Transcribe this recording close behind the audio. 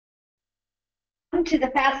Welcome to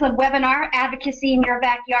the FASEB webinar, Advocacy in Your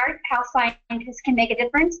Backyard, How Scientists Can Make a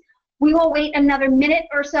Difference. We will wait another minute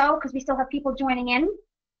or so because we still have people joining in.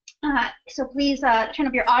 So please turn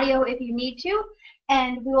up your audio if you need to,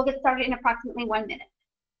 and we will get started in approximately 1 minute.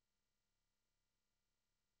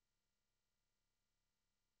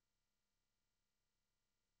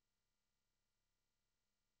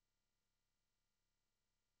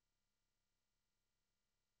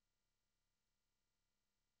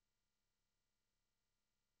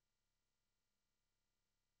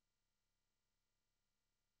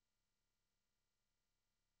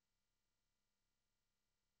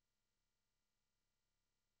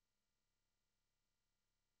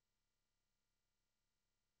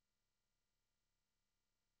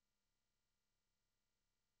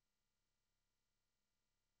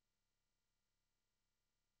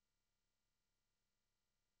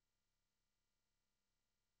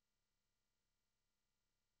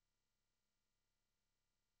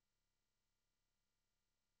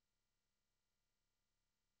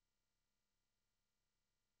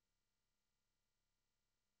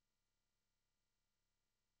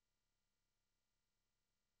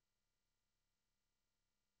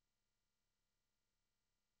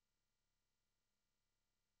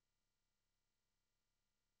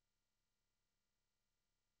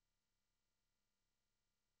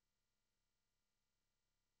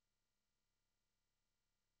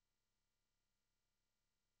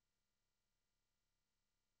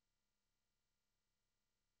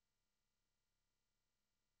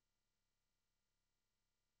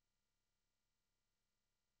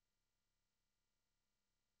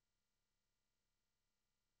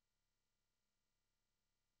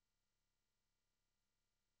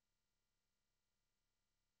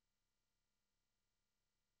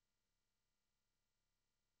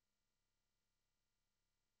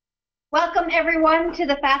 Welcome everyone to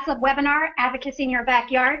the FASEB webinar, Advocacy in Your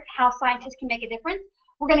Backyard, How Scientists Can Make a Difference.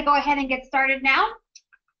 We're going to go ahead and get started now.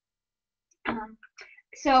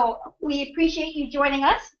 So we appreciate you joining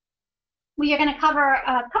us. We are going to cover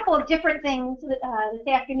a couple of different things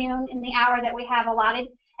this afternoon in the hour that we have allotted,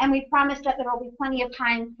 and we promised that there will be plenty of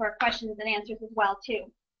time for questions and answers as well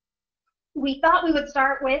too. We thought we would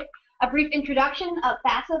start with a brief introduction of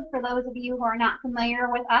FASEB for those of you who are not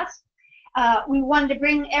familiar with us. We wanted to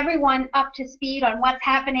bring everyone up to speed on what's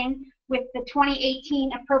happening with the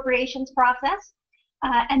 2018 appropriations process.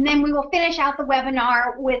 And then we will finish out the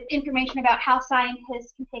webinar with information about how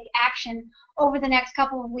scientists can take action over the next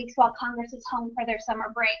couple of weeks while Congress is home for their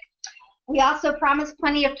summer break. We also promised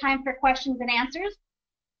plenty of time for questions and answers.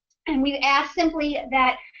 And we ask simply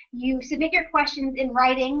that you submit your questions in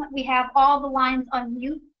writing. We have all the lines on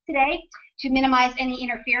mute today to minimize any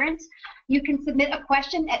interference. You can submit a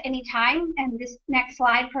question at any time, and this next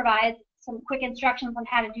slide provides some quick instructions on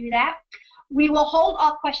how to do that. We will hold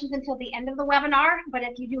all questions until the end of the webinar, but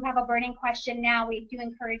if you do have a burning question now, we do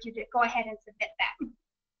encourage you to go ahead and submit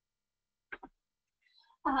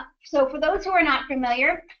that. So for those who are not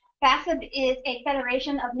familiar, FASEB is a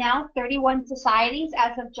federation of now 31 societies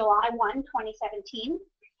as of July 1, 2017.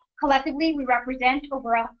 Collectively, we represent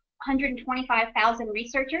over 125,000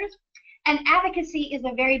 researchers. And advocacy is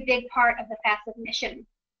a very big part of the FASEB mission.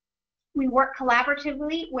 We work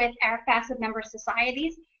collaboratively with our FASEB member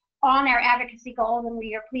societies on our advocacy goals, and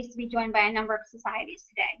we are pleased to be joined by a number of societies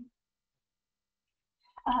today.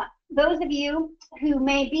 Those of you who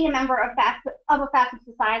may be a member of a FASEB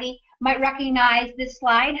society might recognize this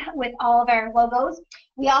slide with all of our logos.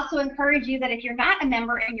 We also encourage you that if you're not a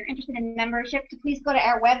member and you're interested in membership, to please go to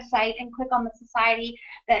our website and click on the society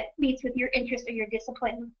that meets with your interest or your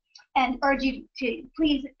discipline, and urge you to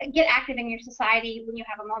please get active in your society when you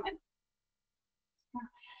have a moment.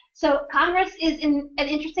 So Congress is in an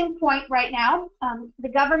interesting point right now. The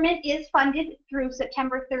government is funded through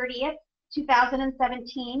September 30th,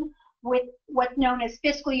 2017 with what's known as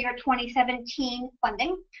fiscal year 2017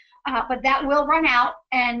 funding. But that will run out,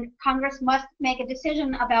 and Congress must make a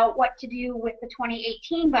decision about what to do with the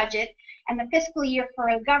 2018 budget, and the fiscal year for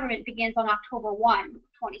the government begins on October 1,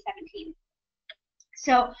 2017.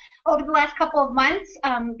 So over the last couple of months,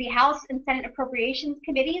 the House and Senate Appropriations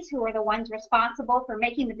Committees, who are the ones responsible for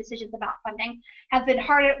making the decisions about funding, have been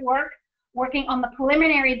hard at work working on the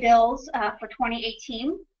preliminary bills for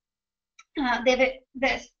 2018.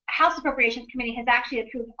 The House Appropriations Committee has actually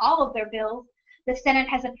approved all of their bills. The Senate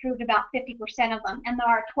has approved about 50% of them, and there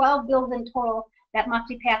are 12 bills in total that must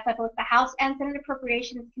be passed by both the House and Senate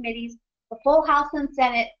Appropriations Committees, the full House and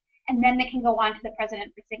Senate, and then they can go on to the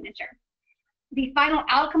President for signature. The final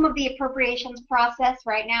outcome of the appropriations process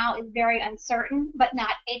right now is very uncertain, but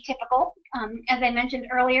not atypical. As I mentioned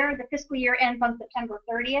earlier, the fiscal year ends on September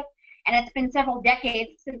 30th, and it's been several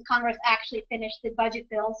decades since Congress actually finished the budget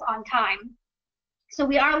bills on time. So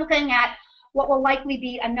we are looking at what will likely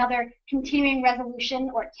be another continuing resolution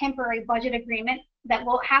or temporary budget agreement that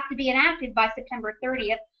will have to be enacted by September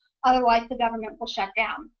 30th, otherwise the government will shut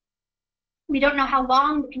down. We don't know how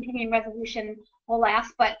long the continuing resolution will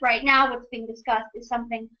last, but right now what's being discussed is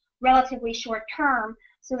something relatively short term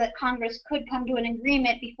so that Congress could come to an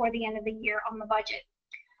agreement before the end of the year on the budget.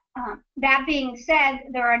 That being said,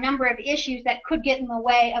 there are a number of issues that could get in the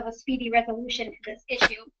way of a speedy resolution to this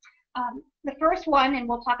issue. The first one, and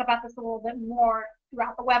we'll talk about this a little bit more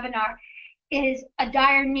throughout the webinar, is a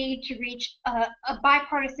dire need to reach a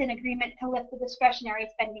bipartisan agreement to lift the discretionary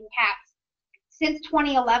spending caps. Since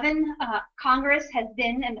 2011, Congress has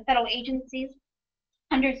been, and the federal agencies,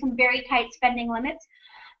 under some very tight spending limits.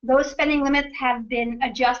 Those spending limits have been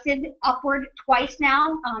adjusted upward twice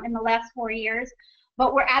now in the last 4 years,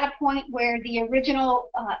 but we're at a point where the original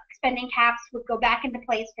spending caps would go back into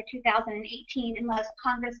place for 2018 unless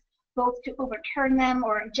Congress votes to overturn them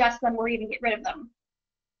or adjust them or even get rid of them.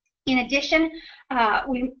 In addition,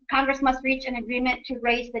 Congress must reach an agreement to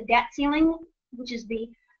raise the debt ceiling, which is the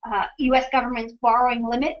U.S. government's borrowing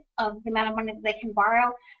limit of the amount of money that they can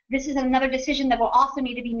borrow. This is another decision that will also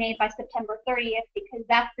need to be made by September 30th because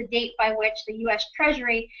that's the date by which the U.S.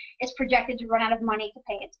 Treasury is projected to run out of money to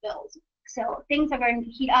pay its bills. So things are going to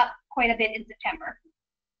heat up quite a bit in September.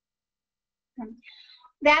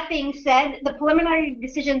 That being said, the preliminary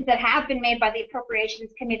decisions that have been made by the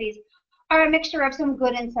appropriations committees are a mixture of some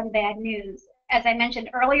good and some bad news. As I mentioned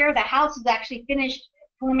earlier, the House has actually finished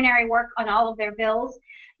preliminary work on all of their bills.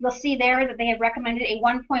 You'll see there that they have recommended a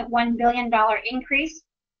 $1.1 billion increase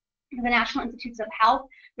for the National Institutes of Health,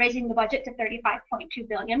 raising the budget to $35.2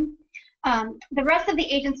 billion. The rest of the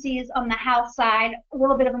agencies on the House side, a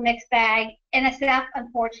little bit of a mixed bag. NSF,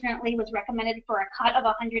 unfortunately, was recommended for a cut of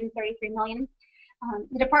 $133 million.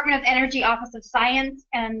 The Department of Energy Office of Science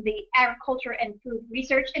and the Agriculture and Food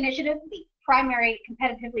Research Initiative, the primary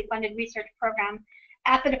competitively funded research program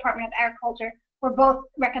at the Department of Agriculture, were both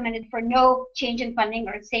recommended for no change in funding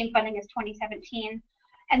or the same funding as 2017.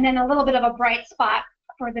 And then a little bit of a bright spot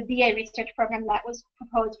for the VA research program that was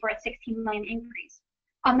proposed for a $16 million increase.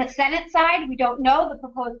 On the Senate side, we don't know the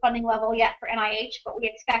proposed funding level yet for NIH, but we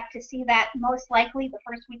expect to see that most likely the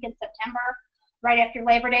first week in September, right after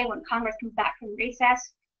Labor Day when Congress comes back from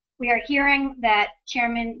recess. We are hearing that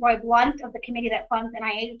Chairman Roy Blunt of the committee that funds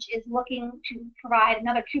NIH is looking to provide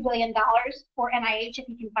another $2 billion for NIH if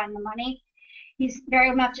he can find the money. He's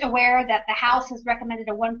very much aware that the House has recommended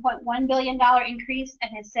a $1.1 billion increase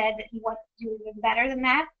and has said that he wants to do even better than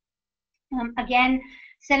that. Again,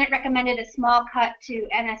 Senate recommended a small cut to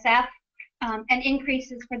NSF and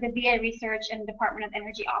increases for the VA Research and Department of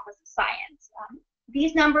Energy Office of Science.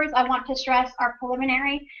 These numbers, I want to stress, are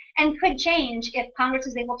preliminary and could change if Congress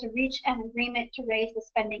is able to reach an agreement to raise the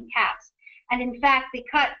spending caps. And in fact, the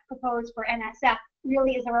cut proposed for NSF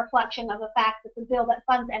really is a reflection of the fact that the bill that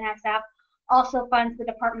funds NSF also funds the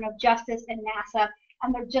Department of Justice and NASA,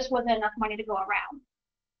 and there just wasn't enough money to go around.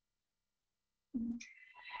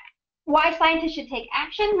 Why scientists should take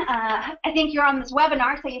action? I think you're on this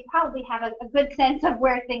webinar, so you probably have a good sense of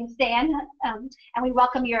where things stand, and we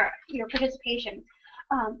welcome your participation.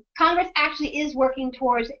 Congress actually is working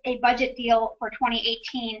towards a budget deal for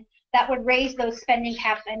 2018 that would raise those spending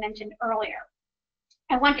caps I mentioned earlier.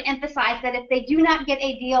 I want to emphasize that if they do not get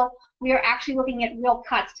a deal, we are actually looking at real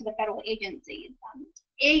cuts to the federal agencies.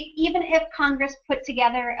 Even if Congress put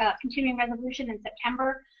together a continuing resolution in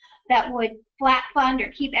September that would flat fund or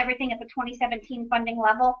keep everything at the 2017 funding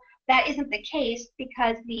level, that isn't the case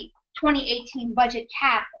because the 2018 budget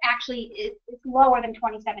cap actually is lower than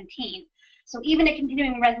 2017. So even a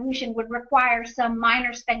continuing resolution would require some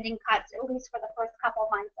minor spending cuts, at least for the first couple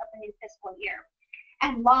months of the new fiscal year.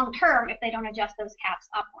 And long term, if they don't adjust those caps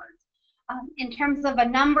upwards. In terms of a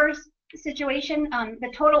numbers situation,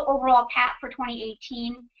 the total overall cap for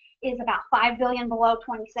 2018 is about $5 billion below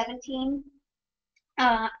 2017.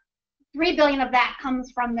 $3 billion of that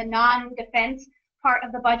comes from the non-defense part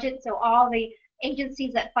of the budget, so all the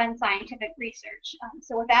agencies that fund scientific research.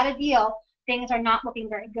 So without a deal, things are not looking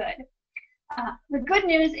very good. The good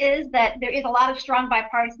news is that there is a lot of strong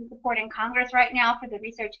bipartisan support in Congress right now for the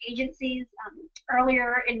research agencies.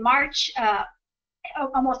 Earlier in March,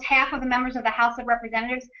 almost half of the members of the House of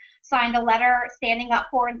Representatives signed a letter standing up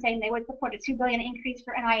for and saying they would support a $2 billion increase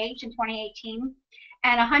for NIH in 2018.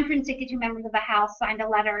 And 162 members of the House signed a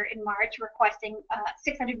letter in March requesting a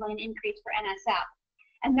 $600 million increase for NSF.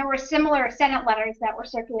 And there were similar Senate letters that were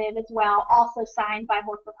circulated as well, also signed by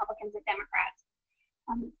both Republicans and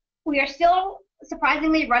Democrats. We are still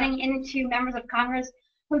surprisingly running into members of Congress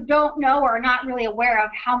who don't know or are not really aware of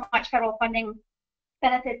how much federal funding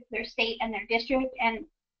benefits their state and their district. And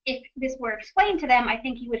if this were explained to them, I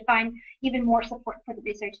think you would find even more support for the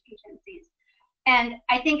research agencies. And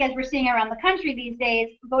I think as we're seeing around the country these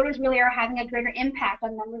days, voters really are having a greater impact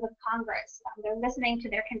on members of Congress. They're listening to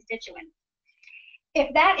their constituents.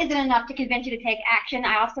 If that isn't enough to convince you to take action,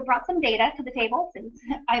 I also brought some data to the table, since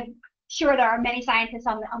I'm sure there are many scientists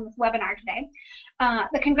on this webinar today.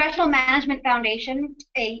 The Congressional Management Foundation,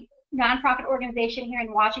 a nonprofit organization here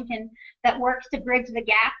in Washington that works to bridge the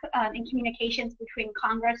gap in communications between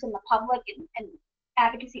Congress and the public and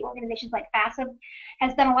advocacy organizations like FASEB,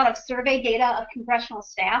 has done a lot of survey data of congressional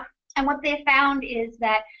staff. And what they found is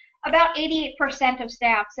that about 88% of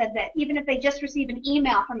staff said that even if they just receive an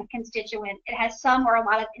email from a constituent, it has some or a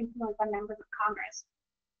lot of influence on members of Congress.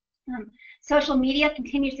 Social media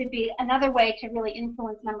continues to be another way to really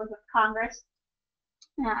influence members of Congress.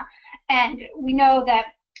 And we know that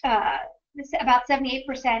about 78%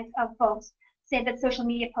 of folks say that social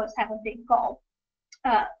media posts have a big goal.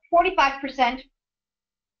 45%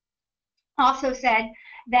 also said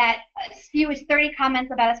that as few as 30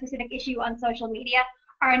 comments about a specific issue on social media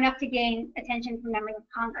are enough to gain attention from members of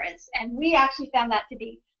Congress. And we actually found that to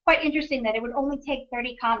be quite interesting, that it would only take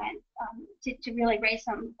 30 comments to really raise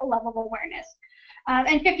some level of awareness.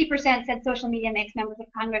 And 50% said social media makes members of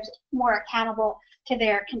Congress more accountable to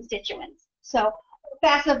their constituents. So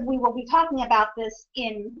FASEB, we will be talking about this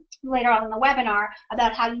later on in the webinar,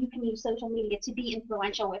 about how you can use social media to be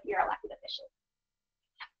influential with your elected officials.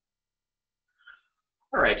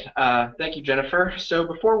 All right, thank you, Jennifer. So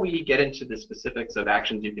before we get into the specifics of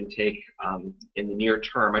actions you can take in the near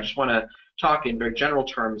term, I just want to talk in very general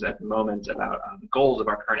terms at the moment about the goals of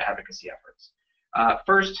our current advocacy efforts.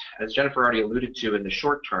 First, as Jennifer already alluded to, in the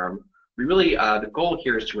short term, we really, the goal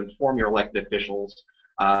here is to inform your elected officials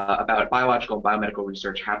about biological and biomedical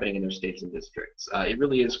research happening in their states and districts. It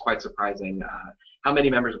really is quite surprising how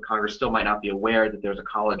many members of Congress still might not be aware that there's a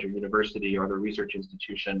college or university or other research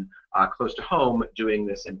institution close to home doing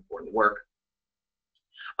this important work.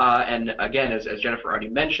 And again, as Jennifer already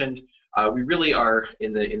mentioned, we really are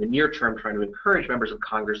in the near term trying to encourage members of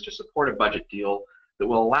Congress to support a budget deal that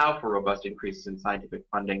will allow for robust increases in scientific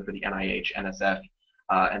funding for the NIH, NSF,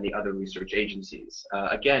 and the other research agencies.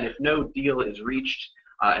 Again, if no deal is reached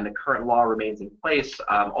and the current law remains in place,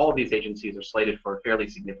 all of these agencies are slated for fairly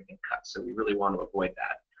significant cuts. So we really want to avoid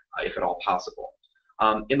that if at all possible.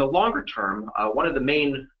 In the longer term, one of the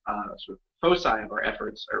main sort of foci of our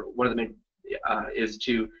efforts, or one of the main, is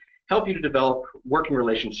to help you to develop working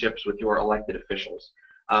relationships with your elected officials.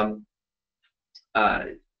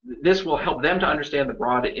 This will help them to understand the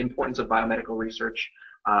broad importance of biomedical research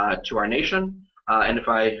to our nation. And if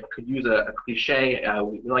I could use a cliche,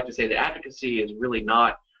 we like to say that advocacy is really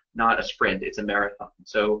not a sprint, it's a marathon.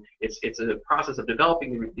 So it's a process of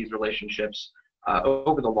developing these relationships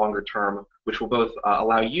over the longer term, which will both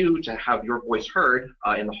allow you to have your voice heard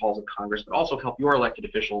in the halls of Congress, but also help your elected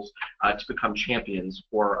officials to become champions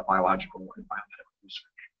for biological and biomedical research.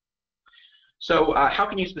 So how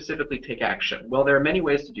can you specifically take action? Well, there are many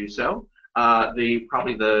ways to do so.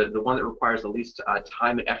 Probably the one that requires the least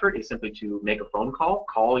time and effort is simply to make a phone call.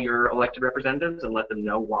 Call your elected representatives and let them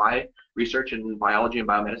know why research in biology and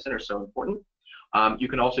biomedicine are so important. You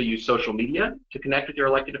can also use social media to connect with your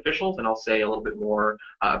elected officials, and I'll say a little bit more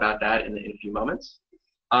about that in a few moments.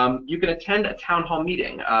 You can attend a town hall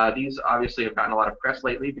meeting. These obviously have gotten a lot of press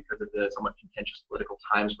lately because of the somewhat contentious political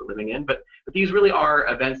times we're living in, but these really are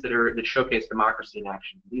events that showcase democracy in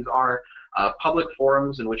action. These are public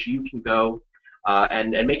forums in which you can go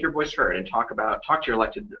and make your voice heard and talk to your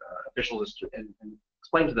elected officials and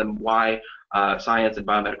explain to them why science and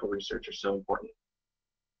biomedical research are so important.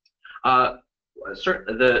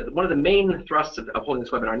 One of the main thrusts of holding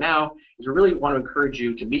this webinar now is we really want to encourage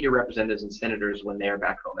you to meet your representatives and senators when they are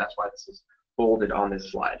back home. That's why this is bolded on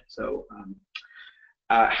this slide. So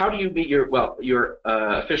how do you meet your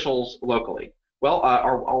officials locally? Well,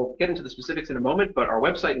 I'll get into the specifics in a moment, but our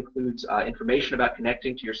website includes information about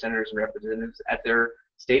connecting to your senators and representatives at their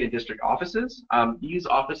state and district offices. These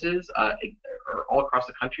offices are all across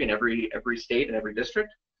the country in every state and every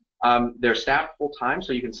district. They're staffed full-time,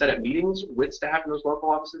 so you can set up meetings with staff in those local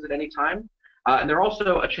offices at any time. And they're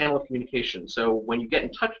also a channel of communication. So when you get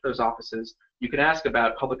in touch with those offices, you can ask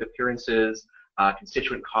about public appearances,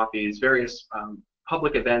 constituent coffees, various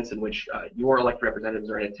public events in which your elected representatives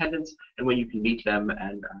are in attendance, and when you can meet them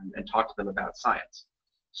and talk to them about science.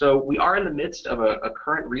 So we are in the midst of a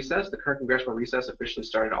current recess. The current congressional recess officially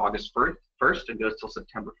started August 1st and goes till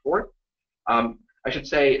September 4th. I should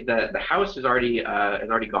say that the House has already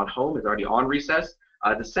gone home, is already on recess.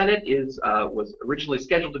 The Senate was originally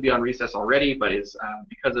scheduled to be on recess already, but is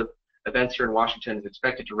because of events here in Washington, is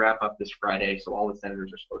expected to wrap up this Friday. So all the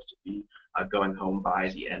senators are supposed to be going home by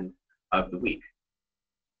the end of the week.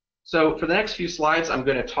 So for the next few slides, I'm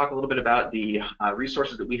going to talk a little bit about the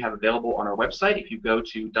resources that we have available on our website. If you go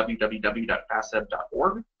to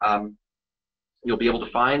www.faseb.org, you'll be able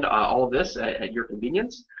to find all of this at your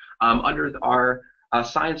convenience. Under our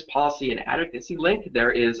Science Policy and Advocacy link,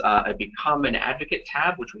 there is a Become an Advocate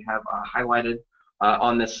tab, which we have highlighted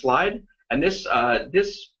on this slide. And this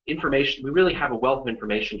information, we really have a wealth of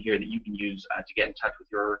information here that you can use to get in touch with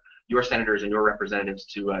your senators and your representatives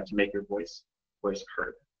to make your voice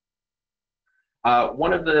heard.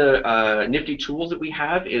 One of the nifty tools that we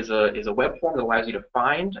have is a web form that allows you to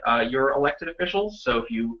find your elected officials. So if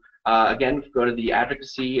you again go to the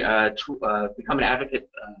Advocacy Become an Advocate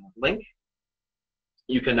link,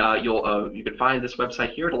 you can find this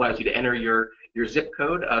website here. It allows you to enter your zip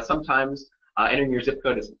code. Sometimes entering your zip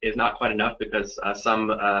code is not quite enough because some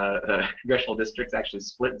congressional districts actually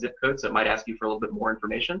split zip codes, so it might ask you for a little bit more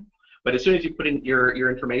information. But as soon as you put in your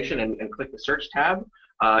information and click the search tab,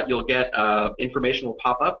 you'll get information will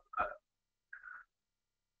pop up.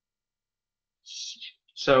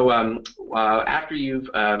 So after you've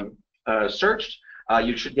searched,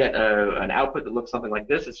 you should get an output that looks something like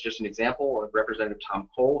this. It's just an example of Representative Tom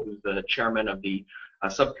Cole, who's the chairman of the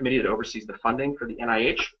subcommittee that oversees the funding for the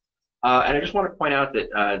NIH. And I just want to point out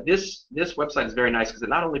that this website is very nice because it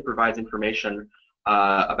not only provides information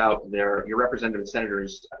about your representative and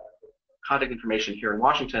senators' contact information here in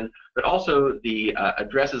Washington, but also the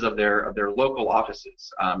addresses of their local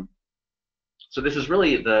offices. So this is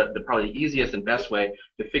really probably the easiest and best way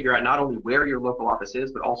to figure out not only where your local office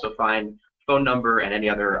is, but also find phone number and any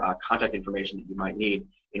other contact information that you might need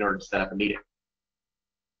in order to set up a meeting.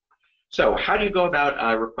 So how do you go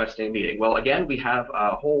about requesting a meeting? Well, again, we have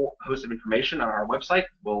a whole host of information on our website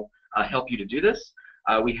that will help you to do this.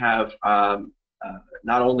 We have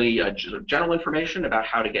not only general information about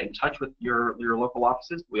how to get in touch with your local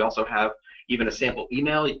offices, we also have even a sample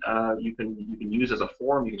email you can use as a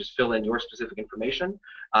form. You can just fill in your specific information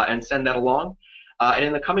and send that along. And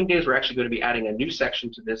in the coming days, we're actually going to be adding a new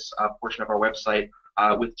section to this portion of our website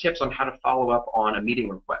with tips on how to follow up on a meeting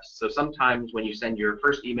request. So sometimes when you send your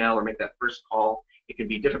first email or make that first call, it can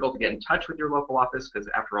be difficult to get in touch with your local office because,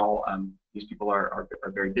 after all, these people are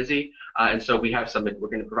very busy. And so we're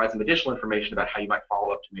going to provide some additional information about how you might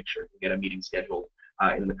follow up to make sure you can get a meeting scheduled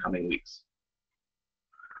in the coming weeks.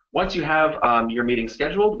 Once you have your meeting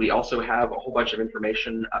scheduled, we also have a whole bunch of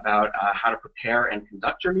information about how to prepare and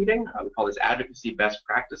conduct your meeting. We call this Advocacy Best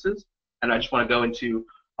Practices. And I just want to go into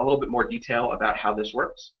a little bit more detail about how this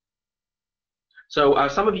works. So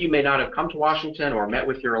some of you may not have come to Washington or met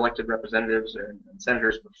with your elected representatives and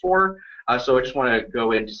senators before, so I just want to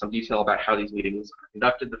go into some detail about how these meetings are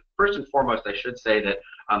conducted. First and foremost, I should say that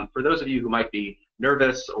for those of you who might be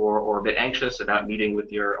nervous or a bit anxious about meeting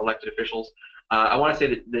with your elected officials, I want to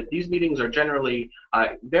say that these meetings are generally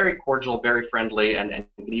very cordial, very friendly, and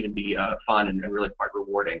can even be fun and really quite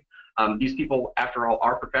rewarding. These people, after all,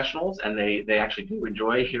 are professionals, and they actually do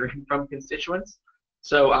enjoy hearing from constituents.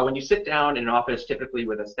 So when you sit down in an office, typically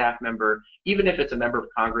with a staff member, even if it's a member of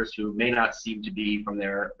Congress who may not seem to be, from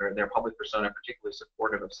their public persona, particularly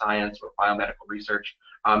supportive of science or biomedical research,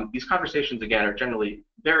 these conversations, again, are generally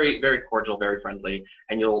very, very cordial, very friendly,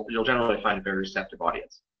 and you'll generally find a very receptive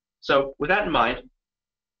audience. So with that in mind,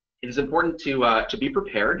 it is important to be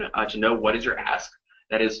prepared, to know what is your ask.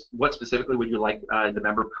 That is, what specifically would you like the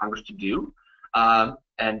member of Congress to do?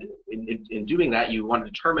 And in doing that, you want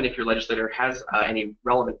to determine if your legislator has any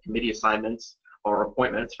relevant committee assignments or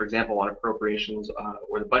appointments, for example, on appropriations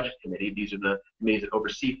or the budget committee. These are the committees that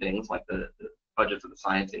oversee things like the budgets of the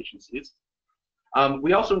science agencies.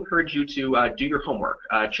 We also encourage you to do your homework.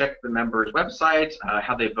 Check the members' websites,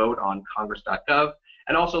 how they vote on congress.gov,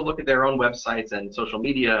 and also look at their own websites and social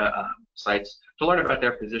media sites to learn about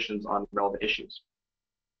their positions on relevant issues.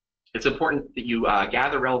 It's important that you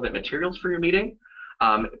gather relevant materials for your meeting,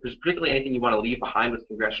 particularly anything you want to leave behind with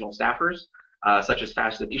congressional staffers, such as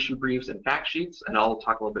FASEB issue briefs and fact sheets, and I'll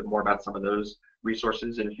talk a little bit more about some of those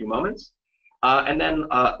resources in a few moments. And then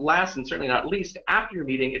last and certainly not least, after your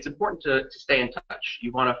meeting, it's important to stay in touch.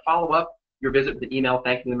 You want to follow up your visit with an email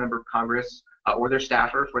thanking the member of Congress or their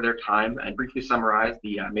staffer for their time and briefly summarize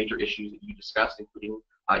the major issues that you discussed, including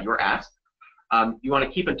your ask. You want to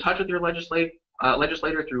keep in touch with your legislator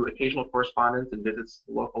through occasional correspondence and visits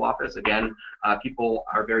to the local office. Again, people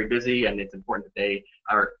are very busy, and it's important that they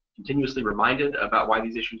are continuously reminded about why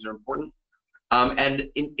these issues are important. And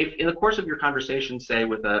if in the course of your conversation, say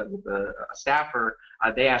with a staffer,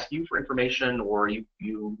 they ask you for information or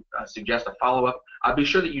you suggest a follow-up, be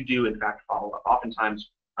sure that you do in fact follow up. Oftentimes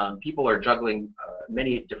people are juggling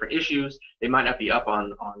many different issues. They might not be up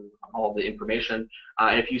on all the information.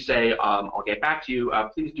 And if you say, I'll get back to you,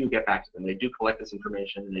 please do get back to them. They do collect this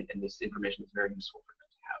information, and this information is very useful for them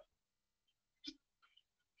to have.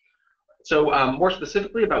 So more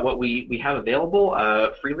specifically about what we have available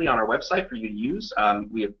freely on our website for you to use,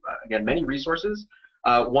 we have, again, many resources.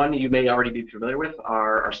 One you may already be familiar with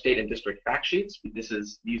are our state and district fact sheets.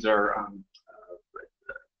 These are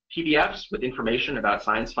PDFs with information about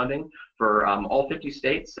science funding for all 50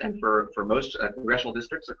 states and for most congressional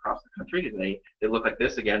districts across the country. They look like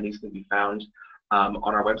this. Again, these can be found on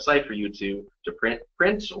our website for you to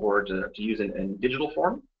print or to use in digital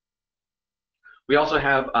form. We also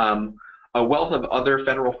have a wealth of other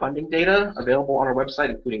federal funding data available on our website,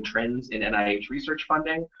 including trends in NIH research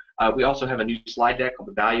funding. We also have a new slide deck called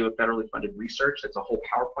The Value of Federally Funded Research. It's a whole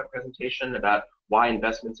PowerPoint presentation about why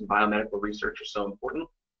investments in biomedical research are so important.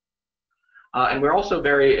 And we're also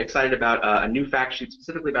very excited about a new fact sheet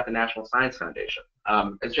specifically about the National Science Foundation.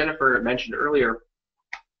 As Jennifer mentioned earlier,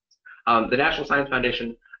 the National Science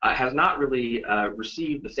Foundation has not really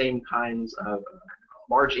received the same kinds of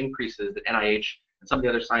large increases that NIH and some of the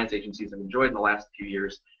other science agencies have enjoyed in the last few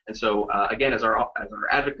years. And so, again, as our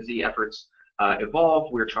advocacy efforts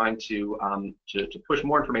evolve, we're trying to push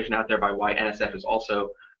more information out there by why NSF is also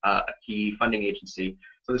a key funding agency.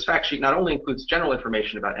 So this fact sheet not only includes general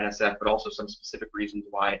information about NSF, but also some specific reasons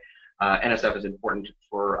why NSF is important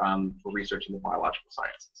for research in the biological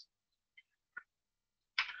sciences.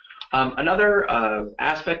 Another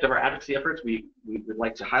aspect of our advocacy efforts we would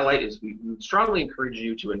like to highlight is we would strongly encourage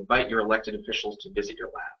you to invite your elected officials to visit your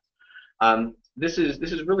lab. This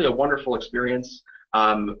is really a wonderful experience.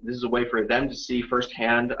 This is a way for them to see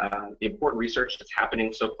firsthand the important research that's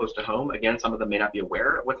happening so close to home. Again, some of them may not be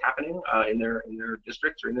aware of what's happening in their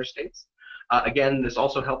districts or in their states. Again, this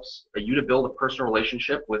also helps you to build a personal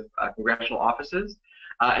relationship with congressional offices.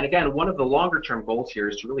 And again, one of the longer-term goals here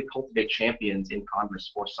is to really cultivate champions in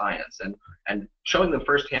Congress for science, and showing them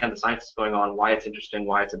firsthand the science that's going on, why it's interesting,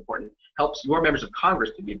 why it's important, helps your members of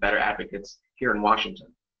Congress to be better advocates here in Washington.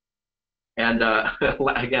 And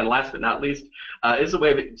again, last but not least, is a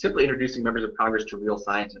way of simply introducing members of Congress to real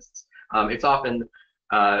scientists. It's often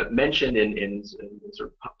mentioned in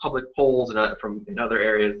sort of public polls and from in other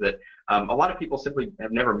areas that a lot of people simply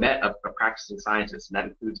have never met a practicing scientist, and that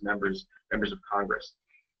includes members of Congress.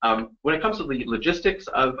 When it comes to the logistics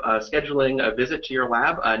of scheduling a visit to your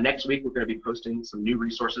lab, next week we're going to be posting some new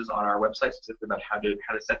resources on our website specifically about how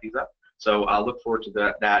to set these up. So I'll look forward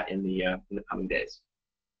to that in the coming days.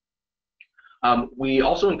 We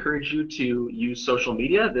also encourage you to use social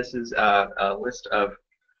media. This is a list of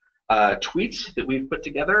tweets that we've put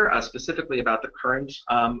together specifically about the current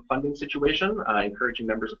funding situation, encouraging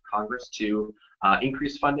members of Congress to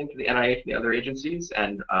increase funding to the NIH and the other agencies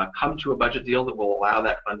and come to a budget deal that will allow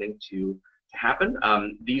that funding to happen.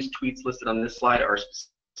 These tweets listed on this slide are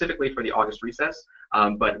specifically for the August recess,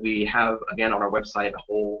 but we have, again, on our website a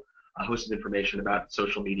whole host of information about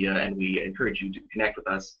social media, and we encourage you to connect with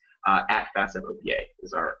us at FASEB OPA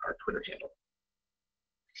is our Twitter handle.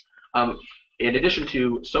 In addition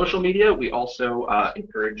to social media, we also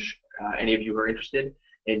encourage any of you who are interested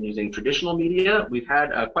in using traditional media. We've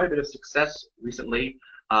had quite a bit of success recently.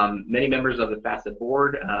 Many members of the FASEB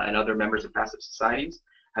board and other members of FASEB societies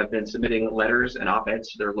have been submitting letters and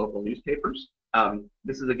op-eds to their local newspapers.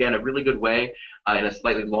 This is, again, a really good way in a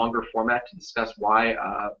slightly longer format to discuss why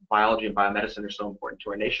biology and biomedicine are so important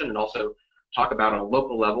to our nation, and also talk about on a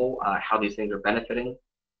local level how these things are benefiting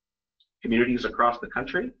communities across the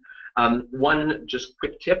country. One just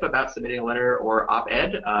quick tip about submitting a letter or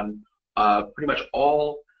op-ed, pretty much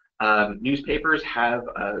all newspapers have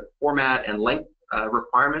format and length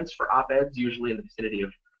requirements for op-eds, usually in the vicinity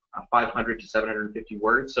of 500 to 750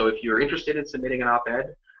 words. So if you're interested in submitting an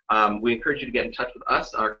op-ed, we encourage you to get in touch with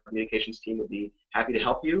us. Our communications team would be happy to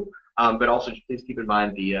help you. But also, please keep in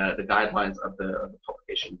mind the guidelines of the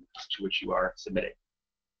publication to which you are submitting.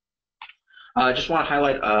 I just want to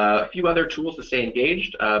highlight a few other tools to stay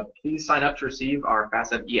engaged. Please sign up to receive our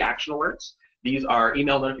FASEB e-action alerts. These are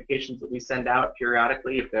email notifications that we send out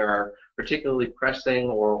periodically if there are particularly pressing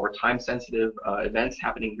or time-sensitive events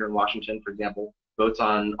happening here in Washington. For example, votes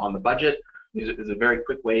on the budget. This is a very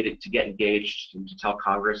quick way to get engaged and to tell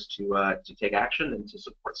Congress to take action and to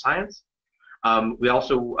support science. We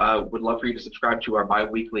also would love for you to subscribe to our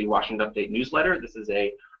bi-weekly Washington Update newsletter. This is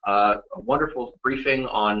a a wonderful briefing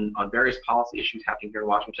on various policy issues happening here in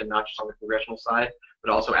Washington, not just on the congressional side,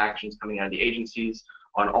 but also actions coming out of the agencies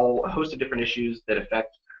on a host of different issues that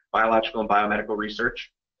affect biological and biomedical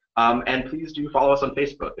research. And please do follow us on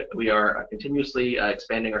Facebook. We are continuously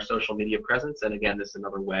expanding our social media presence, and again, this is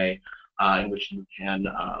another way in which you can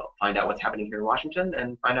find out what's happening here in Washington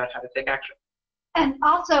and find out how to take action. And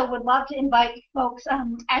also would love to invite folks,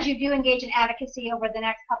 as you do engage in advocacy over the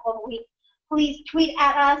next couple of weeks, please tweet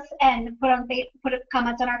at us and put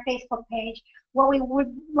comments on our Facebook page. What we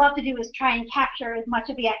would love to do is try and capture as much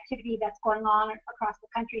of the activity that's going on across the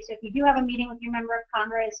country. So if you do have a meeting with your member of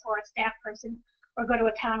Congress or a staff person, or go to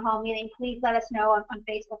a town hall meeting, please let us know on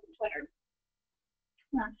Facebook and Twitter.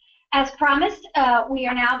 As promised, we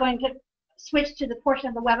are now going to switch to the portion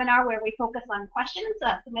of the webinar where we focus on questions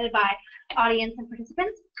submitted by audience and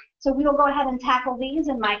participants. So we will go ahead and tackle these,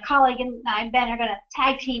 and my colleague and I, Ben, are going to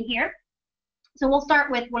tag team here. So we'll start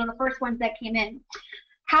with one of the first ones that came in.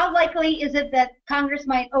 How likely is it that Congress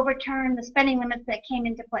might overturn the spending limits that came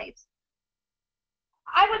into place?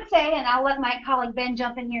 I would say, and I'll let my colleague Ben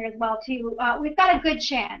jump in here as well too, we've got a good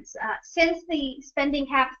chance. Since the spending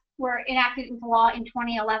caps were enacted into law in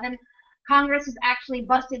 2011, Congress has actually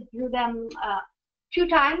busted through them 2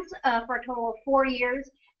 times for a total of 4 years.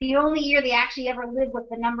 The only year they actually ever lived with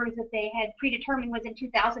the numbers that they had predetermined was in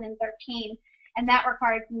 2013, and that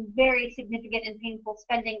required some very significant and painful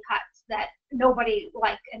spending cuts that nobody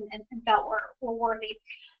liked and felt were worthy.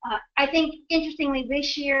 I think, interestingly,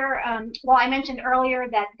 this year, while I mentioned earlier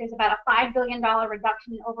that there's about a $5 billion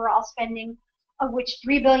reduction in overall spending, of which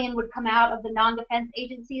 $3 billion would come out of the non-defense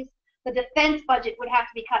agencies, the defense budget would have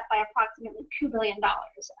to be cut by approximately $2 billion,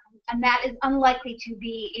 and that is unlikely to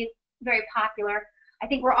be very popular. I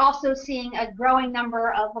think we're also seeing a growing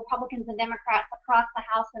number of Republicans and Democrats across the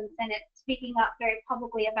House and Senate speaking up very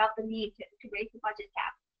publicly about the need to raise the budget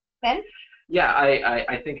cap. Ben? Yeah,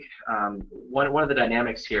 I think one of the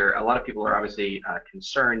dynamics here, a lot of people are obviously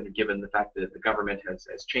concerned given the fact that the government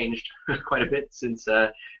has changed quite a bit since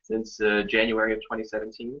January of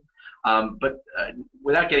 2017. But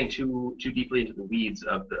without getting too deeply into the weeds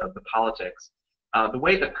of the politics, the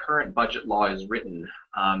way the current budget law is written,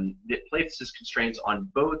 it places constraints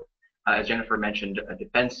on both, as Jennifer mentioned,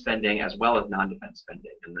 defense spending as well as non-defense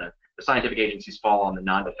spending, and the scientific agencies fall on the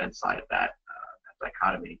non-defense side of that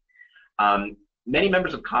dichotomy. Many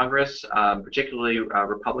members of Congress, particularly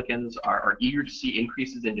Republicans, are eager to see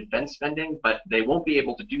increases in defense spending, but they won't be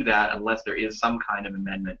able to do that unless there is some kind of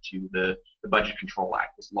amendment to the Budget Control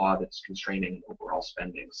Act, this law that's constraining overall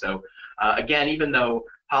spending. So again, even though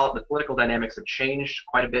the political dynamics have changed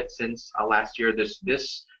quite a bit since last year,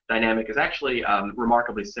 this dynamic is actually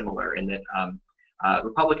remarkably similar in that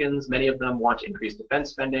Republicans, many of them want to increase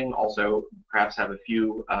defense spending, also perhaps have a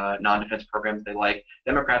few non-defense programs they like.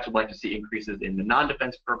 Democrats would like to see increases in the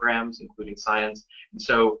non-defense programs, including science. And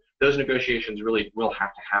so those negotiations really will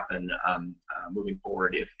have to happen moving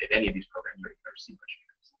forward if any of these programs are to see budget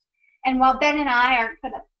cuts. And while Ben and I aren't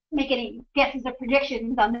going to make any guesses or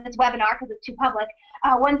predictions on this webinar because it's too public,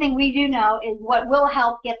 one thing we do know is what will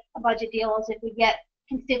help get a budget deal is if we get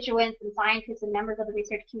constituents and scientists and members of the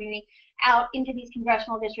research community out into these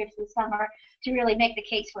congressional districts this summer to really make the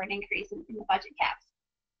case for an increase in the budget caps.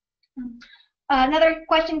 Another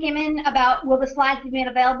question came in about, will the slides be made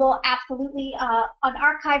available? Absolutely. An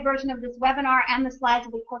archived version of this webinar and the slides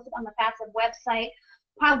will be posted on the FASEB website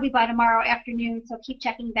probably by tomorrow afternoon, so keep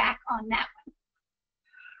checking back on that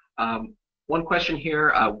one. One question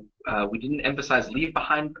here, we didn't emphasize leave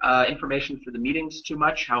behind information for the meetings too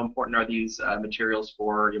much. How important are these materials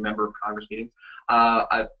for your member of Congress meetings?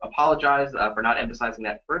 I apologize for not emphasizing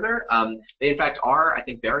that further. They in fact are, I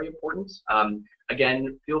think, very important.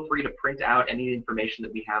 Again, feel free to print out any information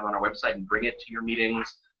that we have on our website and bring it to your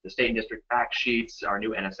meetings. The state and district fact sheets, our new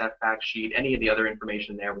NSF fact sheet, any of the other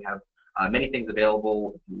information there. We have many things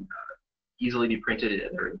available, easily be printed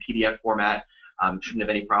in PDF format. Shouldn't have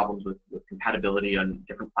any problems with compatibility on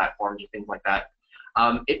different platforms or things like that.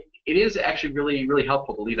 It is actually really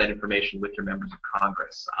helpful to leave that information with your members of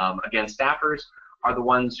Congress. Again, staffers are the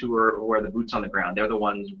ones who are the boots on the ground. They're the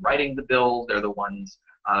ones writing the bills. They're the ones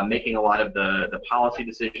making a lot of the policy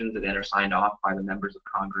decisions that then are signed off by the members of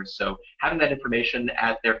Congress. So having that information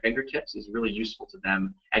at their fingertips is really useful to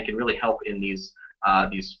them and can really help in these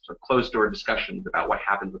sort of closed-door discussions about what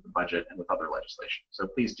happens with the budget and with other legislation. So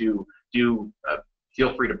please do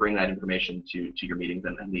feel free to bring that information to your meetings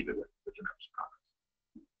and leave it with your members of Congress.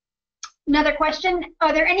 Another question,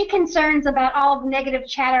 are there any concerns about all of the negative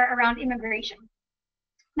chatter around immigration?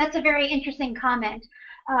 That's a very interesting comment.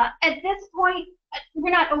 At this point,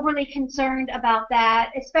 we're not overly concerned about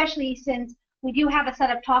that, especially since we do have a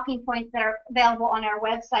set of talking points that are available on our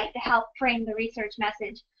website to help frame the research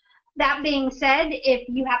message. That being said, if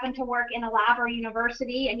you happen to work in a lab or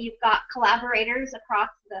university and you've got collaborators across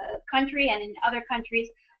the country and in other countries,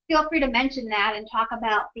 feel free to mention that and talk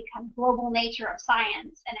about the kind of global nature of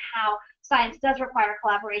science and how science does require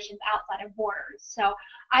collaborations outside of borders. So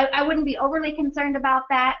I wouldn't be overly concerned about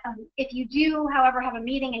that. If you do, however, have a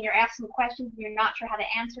meeting and you're asked some questions and you're not sure how to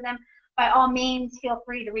answer them, by all means, feel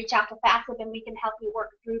free to reach out to FASEB and we can help you work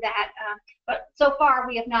through that. But so far,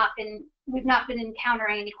 we've not been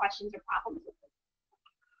encountering any questions or problems with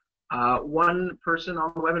it. One person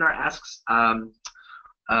on the webinar asks,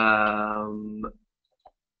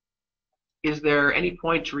 is there any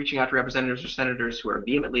point to reaching out to representatives or senators who are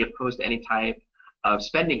vehemently opposed to any type of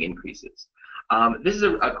spending increases? This is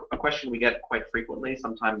a question we get quite frequently.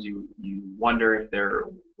 Sometimes you wonder if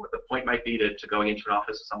what the point might be to going into an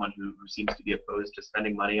office of someone who seems to be opposed to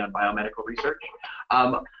spending money on biomedical research.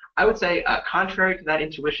 I would say, contrary to that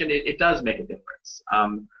intuition, it does make a difference.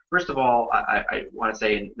 First of all, I want to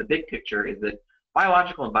say in the big picture is that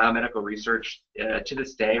biological and biomedical research to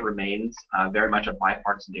this day remains very much a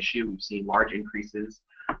bipartisan issue. We've seen large increases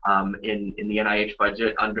in the NIH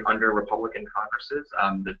budget under Republican Congresses.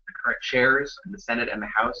 The current chairs in the Senate and the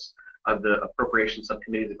House of the appropriations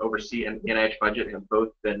subcommittees that oversee the NIH budget have both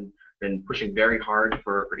been pushing very hard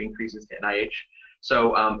for increases to NIH.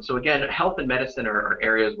 So again, health and medicine are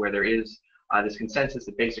areas where there is this consensus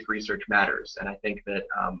that basic research matters, and I think that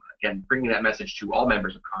again, bringing that message to all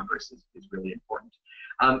members of Congress is really important.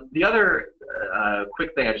 The other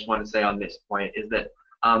quick thing I just want to say on this point is that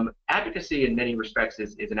advocacy in many respects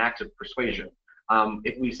is an act of persuasion.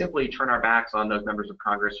 If we simply turn our backs on those members of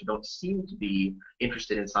Congress who don't seem to be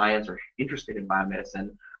interested in science or interested in biomedicine,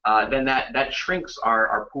 then that shrinks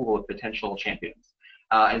our pool of potential champions.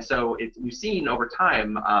 And so we've seen over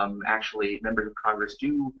time, actually, members of Congress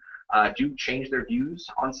do change their views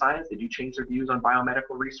on science. They do change their views on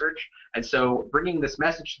biomedical research. And so bringing this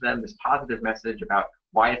message to them, this positive message about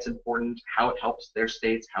why it's important, how it helps their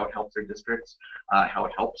states, how it helps their districts, how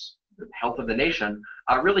it helps the health of the nation,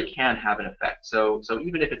 really can have an effect. So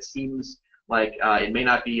even if it seems like it may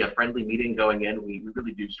not be a friendly meeting going in, we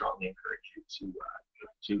really do strongly encourage you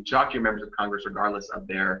to talk to your members of Congress regardless of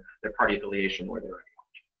their party affiliation or their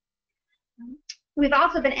ideology. We've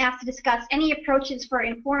also been asked to discuss any approaches for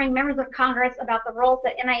informing members of Congress about the roles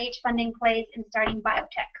that NIH funding plays in starting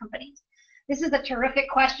biotech companies. This is a terrific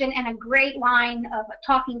question and a great line of a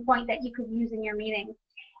talking point that you could use in your meeting.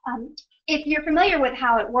 If you're familiar with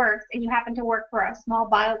how it works and you happen to work for a small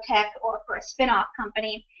biotech or for a spin-off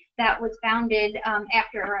company that was founded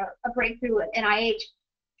after a breakthrough at NIH,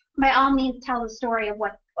 by all means tell the story of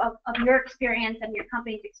your experience and your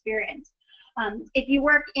company's experience. If you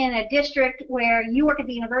work in a district where you work at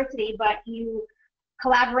the university, but you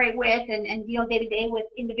collaborate with and deal day-to-day with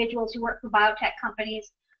individuals who work for biotech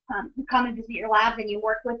companies who come and visit your labs and you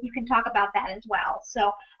work with, you can talk about that as well.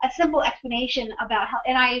 So a simple explanation about how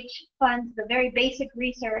NIH funds the very basic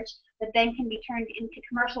research that then can be turned into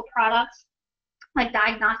commercial products like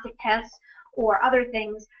diagnostic tests or other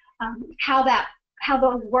things, how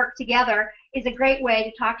those work together is a great way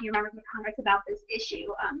to talk to your members of Congress about this issue.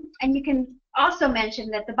 And you can also mention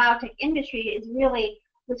that the biotech industry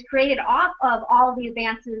was created off of all the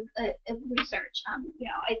advances of research.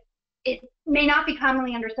 It may not be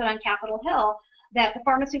commonly understood on Capitol Hill that the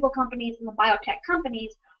pharmaceutical companies and the biotech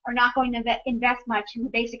companies are not going to invest much in the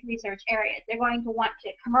basic research areas. They're going to want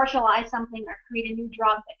to commercialize something or create a new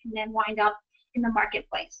drug that can then wind up in the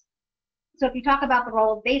marketplace. So if you talk about the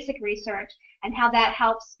role of basic research and how that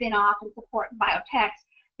helps spin off and support biotechs,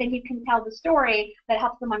 then you can tell the story that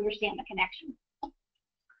helps them understand the connection.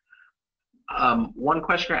 One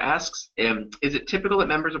questioner asks, is it typical that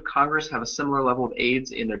members of Congress have a similar level of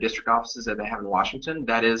aides in their district offices that they have in Washington?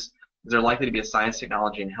 That is there likely to be a science,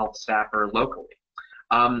 technology, and health staffer locally?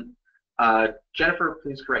 Jennifer,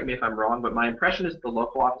 please correct me if I'm wrong, but my impression is that the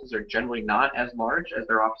local offices are generally not as large as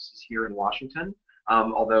their offices here in Washington.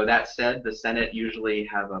 Although that said, the Senate usually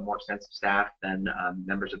have a more extensive staff than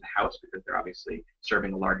members of the House because they're obviously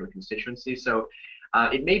serving a larger constituency. So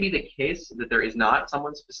it may be the case that there is not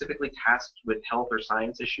someone specifically tasked with health or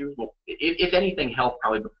science issues. Well, if anything, health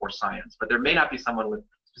probably before science, but there may not be someone with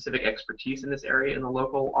specific expertise in this area in the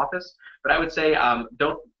local office. But I would say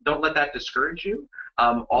don't let that discourage you.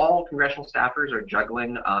 All congressional staffers are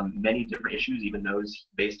juggling many different issues, even those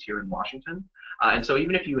based here in Washington. And so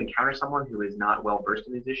even if you encounter someone who is not well versed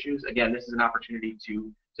in these issues, again, this is an opportunity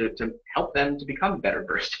to help them to become better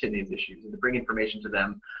versed in these issues and to bring information to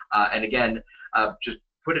them. And again, just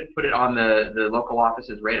put it on the local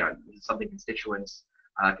office's radar. This is something constituents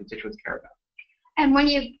care about. And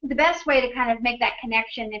the best way to kind of make that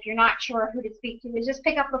connection, if you're not sure who to speak to, is just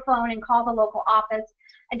pick up the phone and call the local office,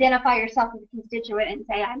 identify yourself as a constituent, and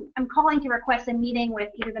say, I'm calling to request a meeting with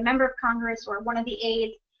either the member of Congress or one of the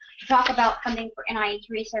aides to talk about funding for NIH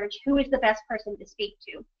research. Who is the best person to speak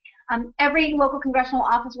to? Every local congressional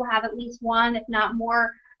office will have at least one, if not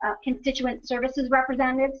more, constituent services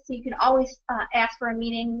representatives. So you can always ask for a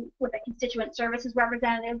meeting with a constituent services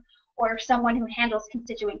representative or someone who handles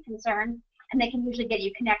constituent concerns, and they can usually get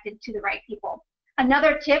you connected to the right people.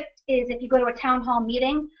 Another tip is if you go to a town hall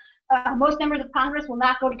meeting, most members of Congress will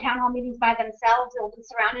not go to town hall meetings by themselves. They'll be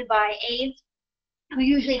surrounded by aides who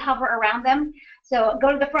usually hover around them. So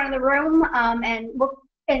go to the front of the room and look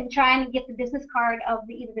and try and get the business card of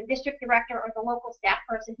either the district director or the local staff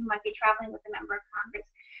person who might be traveling with a member of Congress.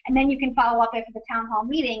 And then you can follow up after the town hall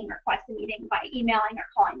meeting and request a meeting by emailing or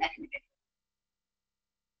calling that individual.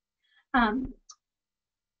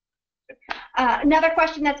 Another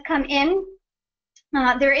question that's come in,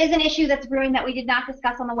 there is an issue that's brewing that we did not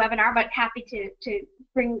discuss on the webinar, but happy to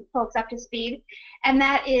bring folks up to speed, and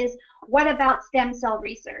that is, what about stem cell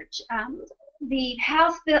research? The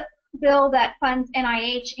House bill that funds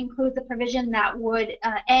NIH includes a provision that would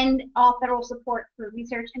end all federal support for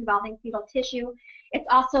research involving fetal tissue. It's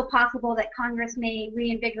also possible that Congress may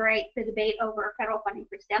reinvigorate the debate over federal funding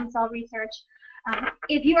for stem cell research.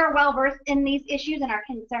 If you are well versed in these issues and are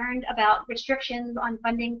concerned about restrictions on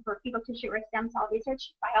funding for fetal tissue or stem cell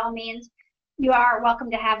research, by all means, you are welcome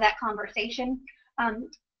to have that conversation.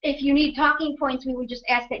 If you need talking points, we would just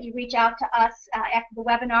ask that you reach out to us after the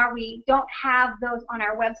webinar. We don't have those on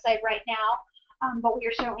our website right now, but we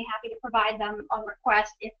are certainly happy to provide them on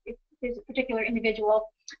request if there's a particular individual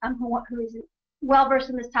who is well versed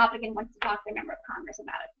in this topic and wants to talk to a member of Congress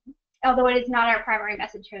about it, although it is not our primary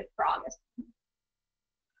message for August.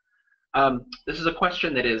 This is a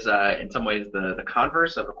question that is, in some ways, the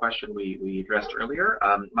converse of a question we addressed earlier.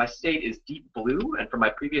 My state is deep blue, and from my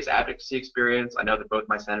previous advocacy experience, I know that both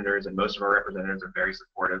my senators and most of our representatives are very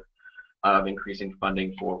supportive of increasing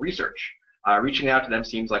funding for research. Reaching out to them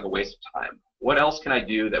seems like a waste of time. What else can I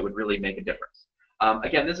do that would really make a difference?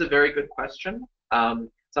 Again, this is a very good question.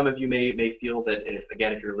 Some of you may feel that,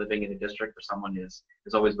 if you're living in a district where someone is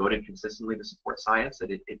always voted consistently to support science,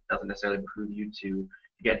 that it doesn't necessarily behoove you to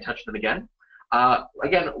get in touch with them again.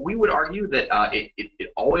 Again, we would argue that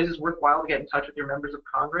it always is worthwhile to get in touch with your members of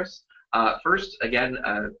Congress. First, again,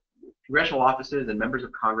 congressional offices and members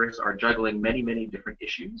of Congress are juggling many, many different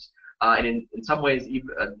issues. And in some ways, even,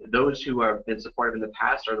 those who have been supportive in the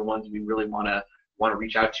past are the ones we really want to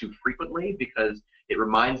reach out to frequently, because it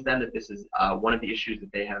reminds them that this is one of the issues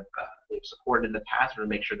that they've supported in the past, and to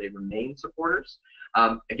make sure they remain supporters.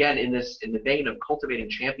 Again, in the vein of cultivating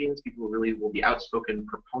champions, people who really will be outspoken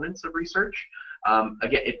proponents of research.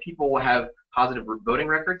 Again, if people have positive voting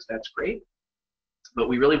records, that's great, but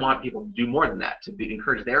we really want people to do more than that, to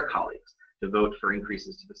encourage their colleagues to vote for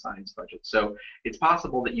increases to the science budget. So it's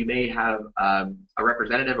possible that you may have a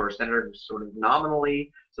representative or a senator who's sort of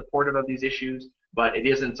nominally supportive of these issues, but it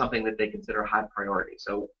isn't something that they consider high priority.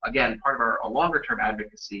 So again, part of our longer-term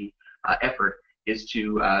advocacy effort is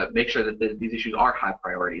to make sure that these issues are high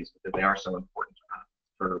priorities, because they are so important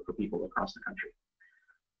for people across the country.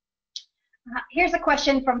 Here's a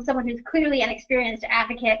question from someone who's clearly an experienced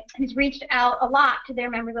advocate, who's reached out a lot to their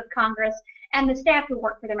members of Congress and the staff who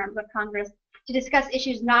work for their members of Congress to discuss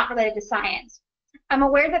issues not related to science. I'm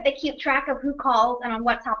aware that they keep track of who calls and on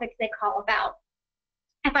what topics they call about.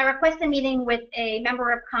 If I request a meeting with a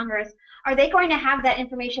member of Congress, are they going to have that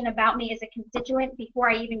information about me as a constituent before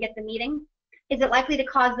I even get the meeting? Is it likely to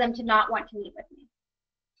cause them to not want to meet with me?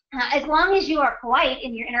 As long as you are polite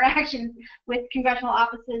in your interactions with congressional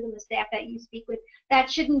offices and the staff that you speak with,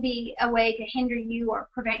 that shouldn't be a way to hinder you or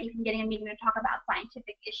prevent you from getting a meeting to talk about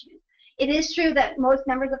scientific issues. It is true that most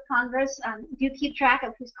members of Congress do keep track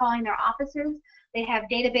of who's calling their offices. They have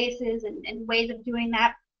databases and ways of doing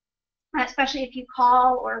that, especially if you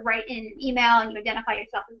call or write in an email and you identify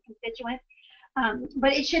yourself as a constituent.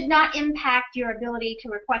 But it should not impact your ability to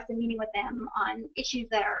request a meeting with them on issues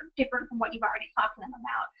that are different from what you've already talked to them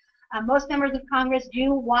about. Most members of Congress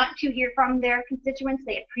do want to hear from their constituents.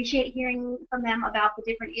 They appreciate hearing from them about the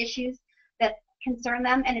different issues that concern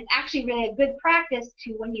them, and it's actually really a good practice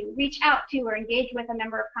to, when you reach out to or engage with a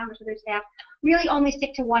member of Congress or their staff, really only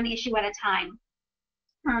stick to one issue at a time.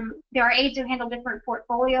 There are aides who handle different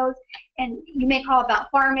portfolios, and you may call about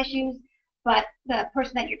farm issues, but the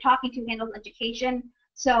person that you're talking to handles education.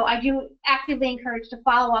 So I do actively encourage to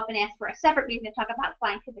follow up and ask for a separate meeting to talk about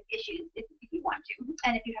scientific issues if you want to,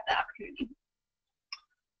 and if you have the opportunity.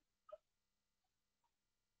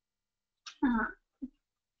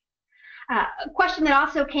 A question that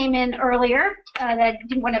also came in earlier that I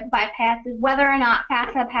didn't want to bypass is whether or not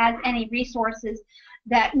FASEB has any resources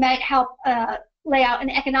that might help lay out an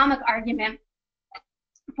economic argument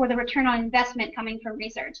for the return on investment coming from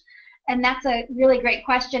research. And that's a really great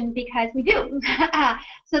question because we do.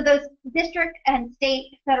 So those district and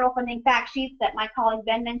state federal funding fact sheets that my colleague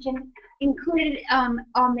Ben mentioned, included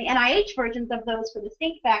on the NIH versions of those for the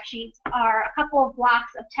state fact sheets, are a couple of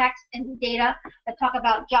blocks of text and data that talk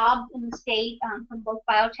about jobs in the state from both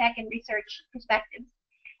biotech and research perspectives.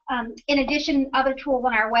 In addition, other tools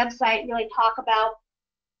on our website really talk about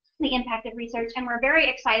the impact of research, and we're very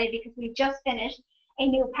excited because we just finished a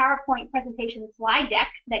new PowerPoint presentation slide deck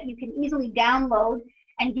that you can easily download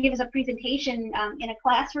and give as a presentation in a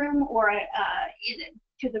classroom or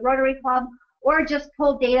to the Rotary Club, or just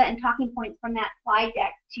pull data and talking points from that slide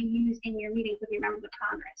deck to use in your meetings with your members of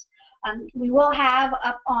Congress. We will have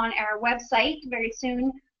up on our website very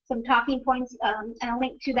soon some talking points and a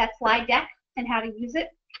link to that slide deck and how to use it,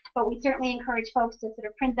 but we certainly encourage folks to sort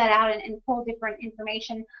of print that out and pull different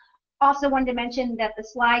information. Also wanted to mention that the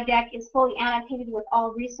slide deck is fully annotated with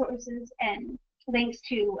all resources and links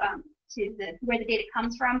to where the data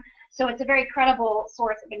comes from. So it's a very credible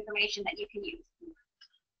source of information that you can use.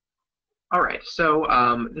 All right, so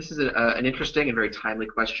this is an interesting and very timely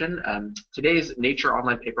question. Today's Nature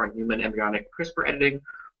online paper on human embryonic CRISPR editing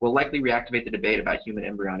will likely reactivate the debate about human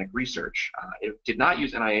embryonic research. It did not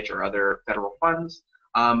use NIH or other federal funds,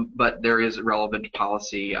 but there is relevant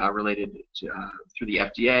policy related to, through the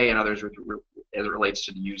FDA and others as it relates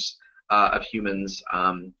to the use of humans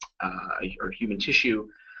or human tissue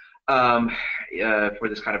for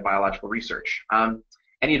this kind of biological research.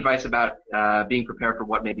 Any advice about being prepared for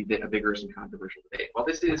what may be a vigorous and controversial debate? Well,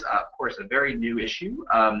 this is, of course, a very new issue.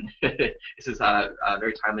 This is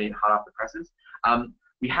very timely and hot off the presses.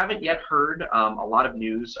 We haven't yet heard a lot of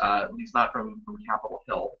news, at least not from Capitol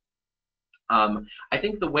Hill. I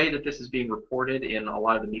think the way that this is being reported in a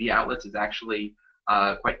lot of the media outlets is actually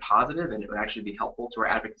quite positive, and it would actually be helpful to our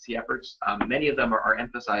advocacy efforts. Many of them are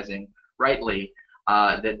emphasizing, rightly,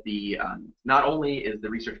 that not only is the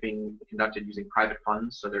research being conducted using private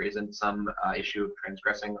funds, so there isn't some issue of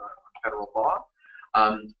transgressing federal law,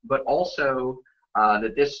 but also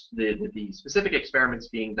that the specific experiments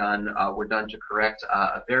being done were done to correct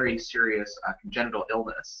a very serious congenital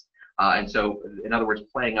illness. And so, in other words,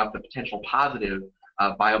 playing up the potential positive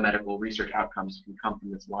biomedical research outcomes can come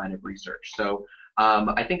from this line of research. So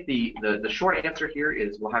I think the short answer here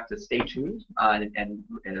is we'll have to stay tuned and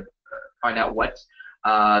find out what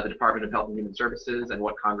the Department of Health and Human Services and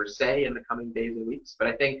what Congress say in the coming days and weeks. But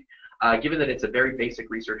I think given that it's a very basic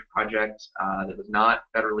research project that was not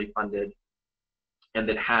federally funded and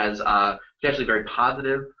that has potentially very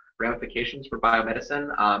positive ramifications for biomedicine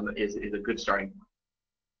is a good starting point.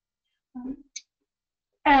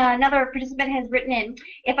 Another participant has written in,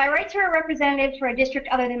 if I write to a representative for a district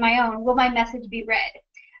other than my own, will my message be read?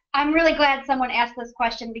 I'm really glad someone asked this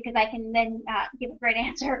question because I can then give a great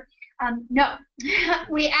answer. No.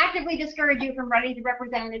 We actively discourage you from writing to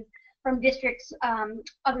representatives from districts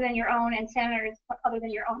other than your own and senators other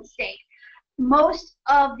than your own state. Most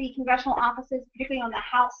of the congressional offices, particularly on the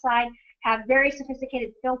House side, have very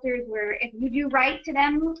sophisticated filters where if you do write to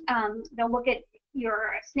them, they'll look at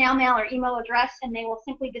your snail mail or email address and they will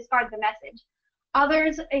simply discard the message.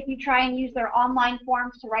 Others, if you try and use their online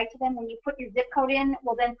forms to write to them, when you put your zip code in,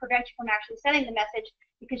 will then prevent you from actually sending the message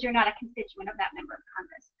because you're not a constituent of that member of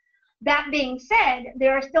Congress. That being said,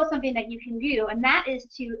 there is still something that you can do, and that is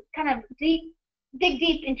to kind of dig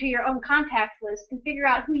deep into your own contacts list and figure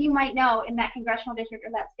out who you might know in that congressional district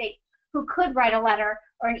or that state who could write a letter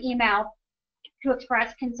or an email to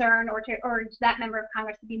express concern or to urge that member of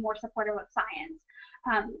Congress to be more supportive of science.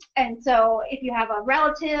 And so if you have a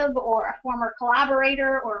relative or a former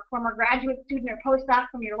collaborator or a former graduate student or postdoc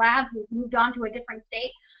from your lab who's moved on to a different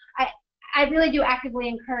state, I really do actively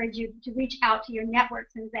encourage you to reach out to your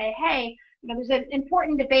networks and say, hey, there's an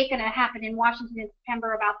important debate going to happen in Washington in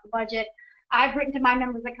September about the budget. I've written to my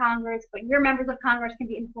members of Congress, but your members of Congress can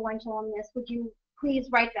be influential in this. Would you please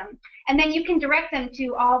write them? And then you can direct them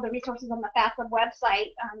to all the resources on the FASEB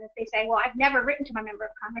website. If they say, well, I've never written to my member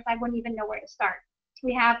of Congress, I wouldn't even know where to start.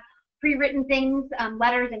 We have pre-written things,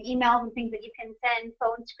 letters and emails and things that you can send,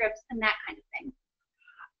 phone scripts, and that kind of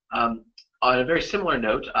thing. On a very similar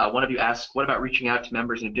note, one of you asked, what about reaching out to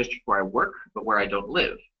members in a district where I work but where I don't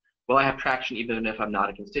live? Will I have traction even if I'm not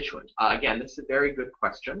a constituent? Again, this is a very good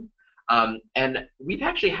question. And we've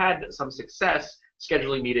actually had some success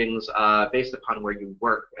scheduling meetings based upon where you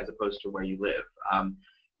work as opposed to where you live.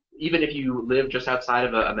 Even if you live just outside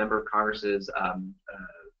of a member of Congress's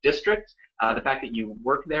district, The fact that you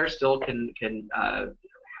work there still can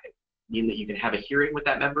mean that you can have a hearing with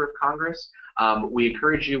that member of Congress. We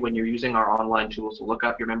encourage you, when you're using our online tools, to look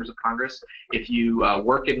up your members of Congress. If you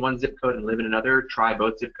work in one zip code and live in another, try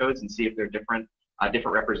both zip codes and see if they're different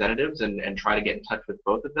representatives, and try to get in touch with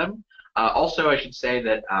both of them. Also, I should say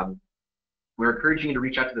that we're encouraging you to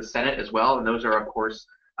reach out to the Senate as well, and those are, of course,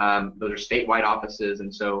 those are statewide offices,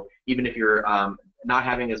 and so even if you're not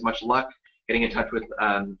having as much luck getting in touch with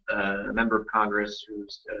a member of Congress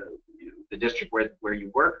who's the district where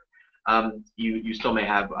you work, you still may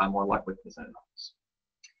have more luck with the Senate office.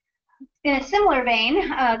 In a similar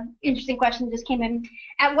vein, interesting question just came in.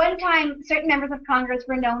 At one time, certain members of Congress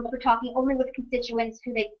were known for talking only with constituents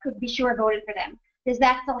who they could be sure voted for them. Does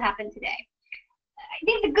that still happen today? I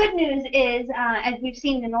think the good news is, as we've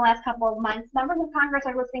seen in the last couple of months, members of Congress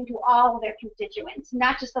are listening to all of their constituents,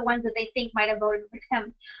 not just the ones that they think might have voted for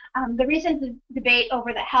them. The recent debate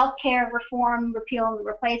over the health care reform, repeal, and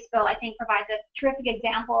replace bill, I think, provides a terrific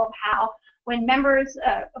example of how when members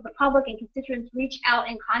of the public and constituents reach out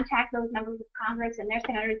and contact those members of Congress and their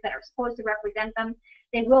senators that are supposed to represent them,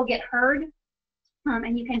 they will get heard.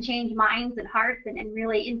 And you can change minds and hearts and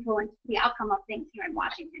really influence the outcome of things here in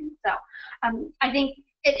Washington. So I think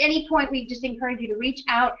at any point we just encourage you to reach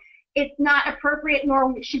out. It's not appropriate,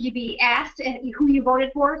 nor should you be asked who you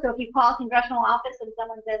voted for. So if you call a congressional office and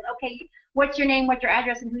someone says, okay, what's your name, what's your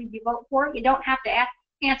address, and who did you vote for, you don't have to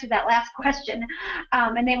answer that last question,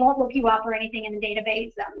 and they won't look you up or anything in the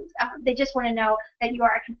database. They just want to know that you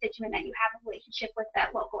are a constituent, that you have a relationship with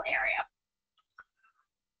that local area.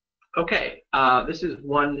 Okay, this is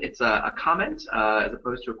one, it's a comment as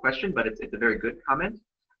opposed to a question, but it's a very good comment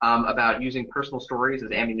about using personal stories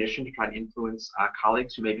as ammunition to try to influence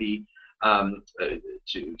colleagues who may be,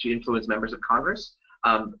 to influence members of Congress.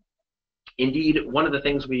 Indeed, one of the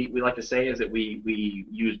things we like to say is that we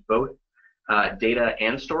use both data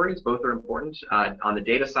and stories. Both are important. On the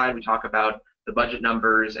data side, we talk about the budget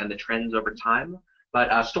numbers and the trends over time,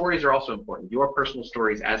 but stories are also important. Your personal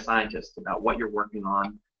stories as scientists about what you're working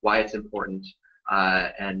on, why it's important,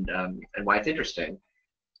 and why it's interesting.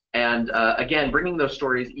 And again, bringing those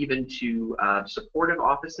stories even to supportive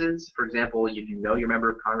offices. For example, if you know your member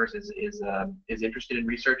of Congress is interested in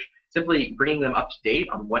research, simply bringing them up to date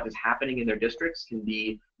on what is happening in their districts can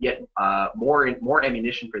be yet more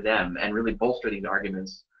ammunition for them and really bolster these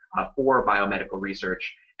arguments for biomedical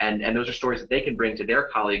research. And those are stories that they can bring to their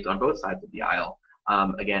colleagues on both sides of the aisle,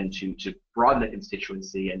 again, to broaden the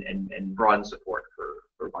constituency and broaden support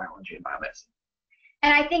for biology and biomedicine.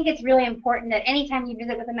 And I think it's really important that anytime you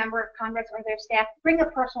visit with a member of Congress or their staff, bring a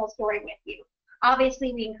personal story with you.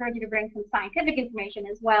 Obviously, we encourage you to bring some scientific information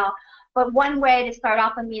as well, but one way to start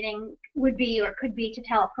off a meeting would be, or could be, to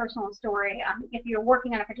tell a personal story. If you're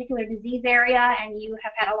working on a particular disease area and you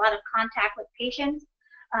have had a lot of contact with patients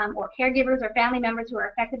or caregivers or family members who are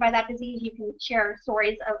affected by that disease, you can share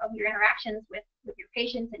stories of your interactions with your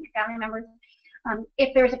patients and your family members.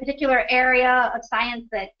 If there's a particular area of science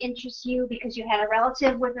that interests you because you had a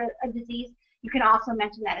relative with a disease, you can also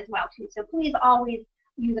mention that as well too. So please always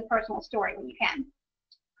use a personal story when you can.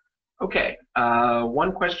 Okay,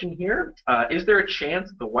 one question here. Is there a chance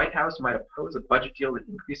that the White House might oppose a budget deal that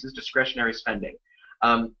increases discretionary spending?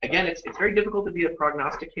 Again, it's very difficult to be a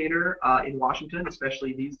prognosticator in Washington,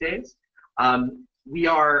 especially these days. We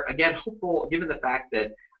are, again, hopeful, given the fact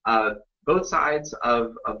that both sides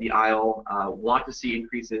of the aisle want to see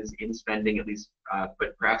increases in spending, at least,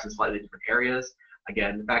 but perhaps in slightly different areas.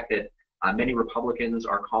 Again, the fact that many Republicans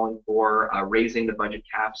are calling for raising the budget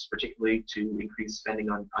caps, particularly to increase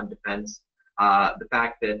spending on defense. The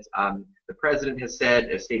fact that the president has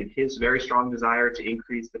stated his very strong desire to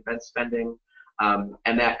increase defense spending,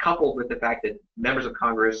 and that coupled with the fact that members of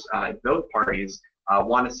Congress in both parties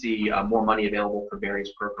want to see more money available for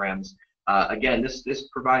various programs. Again, this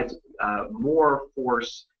provides more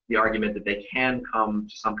force the argument that they can come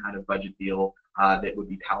to some kind of budget deal that would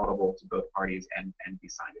be palatable to both parties and be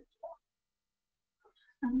signed into law.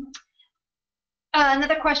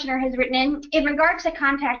 Another questioner has written in regards to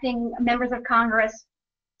contacting members of Congress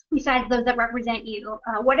besides those that represent you,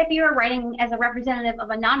 what if you are writing as a representative of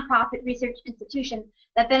a nonprofit research institution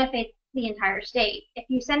that benefits the entire state? If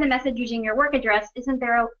you send a message using your work address, is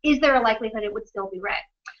there a likelihood it would still be read?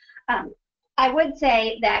 I would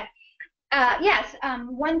say that yes,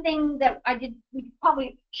 one thing that we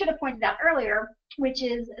probably should have pointed out earlier, which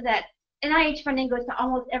is that NIH funding goes to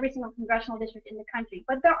almost every single congressional district in the country,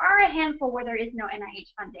 but there are a handful where there is no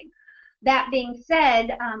NIH funding. That being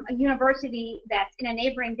said, a university that's in a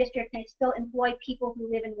neighboring district may still employ people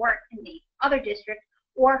who live and work in the other district,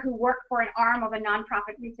 or who work for an arm of a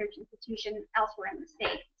nonprofit research institution elsewhere in the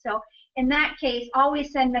state. So in that case,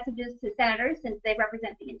 always send messages to senators since they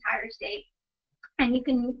represent the entire state. And you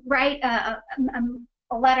can write a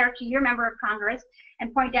letter to your member of Congress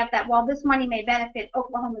and point out that while this money may benefit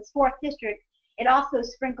Oklahoma's 4th district, it also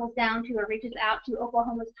sprinkles down to or reaches out to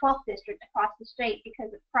Oklahoma's 12th district across the state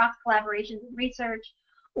because of cross collaborations in research,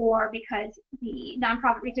 or because the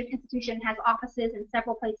nonprofit research institution has offices in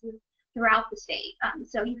several places throughout the state.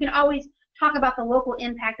 So you can always talk about the local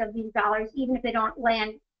impact of these dollars, even if they don't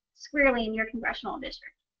land squarely in your congressional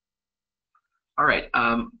district. All right.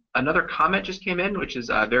 Another comment just came in, which is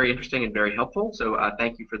very interesting and very helpful. So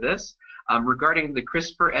thank you for this. Regarding the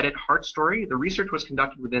CRISPR edit heart story, the research was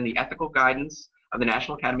conducted within the ethical guidance of the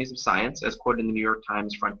National Academies of Science, as quoted in the New York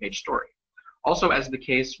Times front page story. Also, as the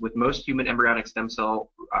case with most human embryonic stem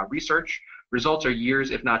cell research, results are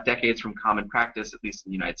years, if not decades, from common practice, at least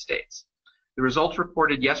in the United States. The results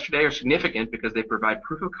reported yesterday are significant because they provide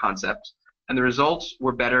proof of concept, and the results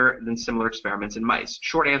were better than similar experiments in mice.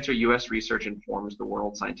 Short answer, U.S. research informs the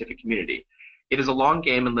world scientific community. It is a long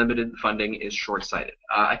game, and limited funding is short-sighted.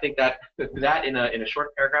 I think that in a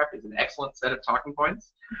short paragraph is an excellent set of talking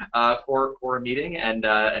points for a meeting, and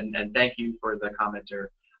thank you for the commenter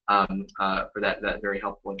for that very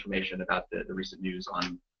helpful information about the recent news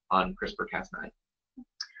on CRISPR-Cas9.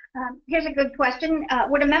 Here's a good question.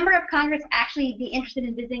 Would a member of Congress actually be interested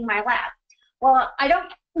in visiting my lab? Well, I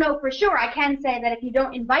don't know for sure. I can say that if you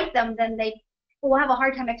don't invite them, then they will have a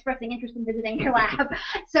hard time expressing interest in visiting your lab.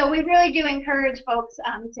 So we really do encourage folks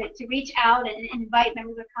to reach out and invite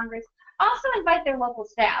members of Congress. Also invite their local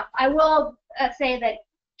staff. I will say that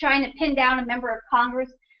trying to pin down a member of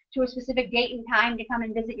Congress to a specific date and time to come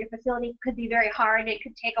and visit your facility could be very hard. It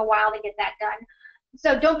could take a while to get that done.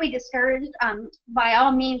 So don't be discouraged. By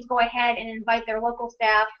all means, go ahead and invite their local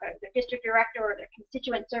staff, or their district director, or their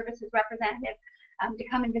constituent services representative to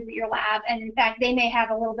come and visit your lab. And in fact, they may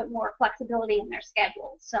have a little bit more flexibility in their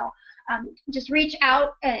schedule. So just reach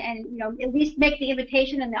out and at least make the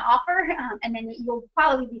invitation and the offer, and then you'll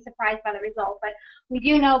probably be surprised by the result. But we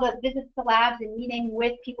do know that visits to labs and meeting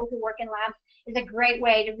with people who work in labs is a great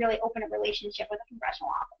way to really open a relationship with a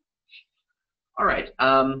congressional office. All right.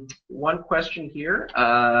 One question here.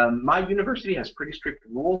 My university has pretty strict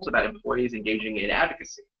rules about employees engaging in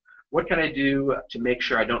advocacy. What can I do to make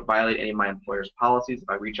sure I don't violate any of my employer's policies if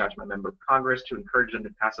I reach out to my member of Congress to encourage them to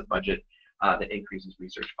pass a budget that increases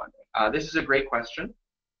research funding? This is a great question.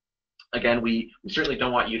 Again, we certainly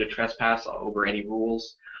don't want you to trespass over any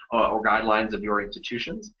rules or guidelines of your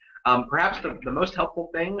institutions. Perhaps the most helpful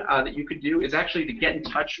thing that you could do is actually to get in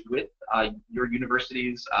touch with your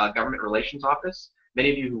university's government relations office. Many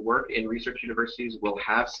of you who work in research universities will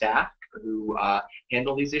have staff who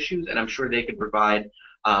handle these issues, and I'm sure they could provide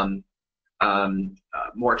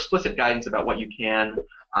more explicit guidance about what you can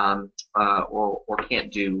or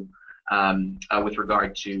can't do with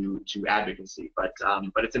regard to advocacy. But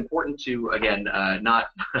it's important to, again,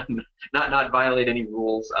 not violate any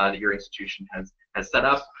rules that your institution has set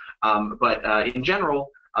up. But in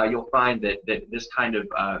general, you'll find that this kind of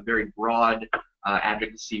very broad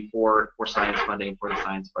advocacy for science funding, for the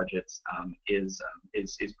science budgets, is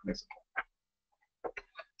permissible.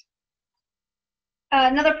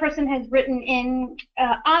 Another person has written in,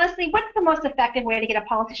 honestly, what's the most effective way to get a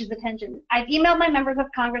politician's attention? I've emailed my members of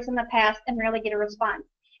Congress in the past and rarely get a response.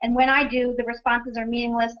 And when I do, the responses are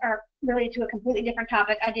meaningless or related to a completely different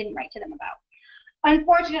topic I didn't write to them about.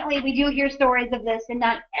 Unfortunately, we do hear stories of this, and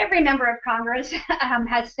not every member of Congress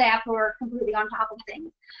has staff who are completely on top of things.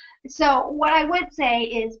 So what I would say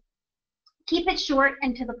is keep it short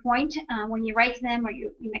and to the point when you write to them, or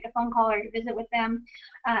you make a phone call, or you visit with them.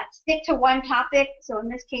 Stick to one topic. So in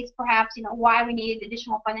this case, perhaps why we need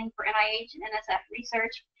additional funding for NIH and NSF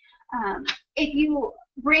research. If you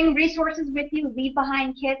bring resources with you, leave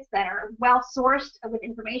behind kits that are well sourced with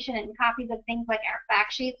information and copies of things like our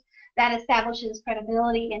fact sheets. That establishes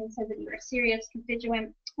credibility and says that you're a serious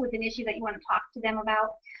constituent with an issue that you want to talk to them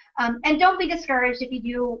about. And don't be discouraged if you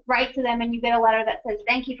do write to them and you get a letter that says,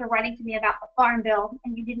 thank you for writing to me about the Farm Bill,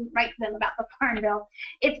 and you didn't write to them about the Farm Bill.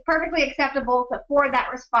 It's perfectly acceptable to forward that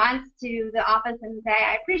response to the office and say,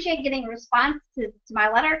 I appreciate getting a response to my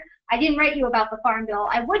letter. I didn't write you about the Farm Bill.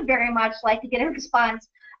 I would very much like to get a response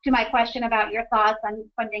to my question about your thoughts on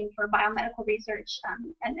funding for biomedical research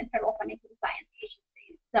and federal funding for the science agencies.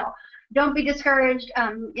 So don't be discouraged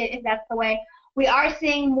if that's the way. We are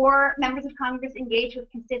seeing more members of Congress engage with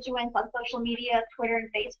constituents on social media, Twitter and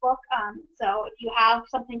Facebook. So if you have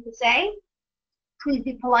something to say, please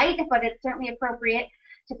be polite, but it's certainly appropriate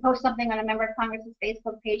to post something on a member of Congress's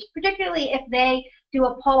Facebook page, particularly if they do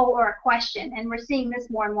a poll or a question. And we're seeing this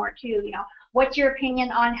more and more too. You know, what's your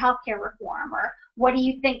opinion on healthcare reform, or what do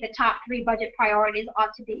you think the top 3 budget priorities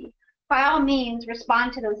ought to be? By all means,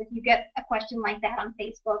 respond to those if you get a question like that on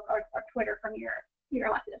Facebook or Twitter from your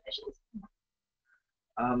elected officials.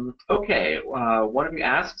 Okay, one of you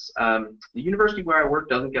asks, the university where I work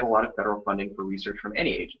doesn't get a lot of federal funding for research from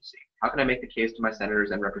any agency. How can I make the case to my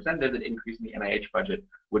senators and representatives that increasing the NIH budget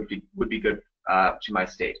would be good to my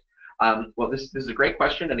state? Well, this is a great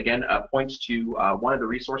question, and again, points to one of the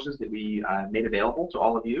resources that we made available to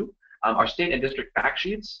all of you. Our state and district fact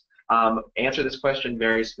sheets answer this question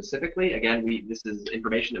very specifically. Again, this is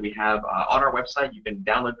information that we have on our website. You can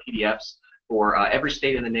download PDFs for every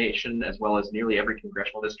state in the nation, as well as nearly every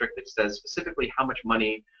congressional district, that says specifically how much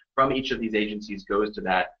money from each of these agencies goes to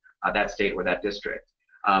that state or that district.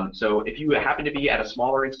 So if you happen to be at a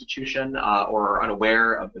smaller institution or are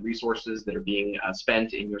unaware of the resources that are being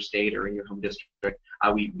spent in your state or in your home district,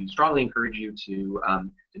 we strongly encourage you to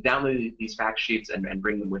download these fact sheets and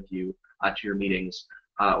bring them with you to your meetings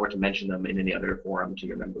or to mention them in any other forum to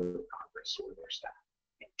your member of Congress or their staff.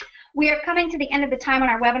 We are coming to the end of the time on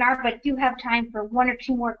our webinar, but do have time for 1 or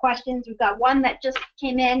 2 more questions. We've got one that just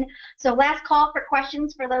came in. So last call for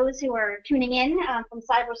questions for those who are tuning in from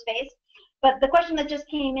cyberspace. But the question that just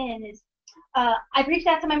came in is, I've reached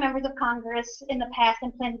out to my members of Congress in the past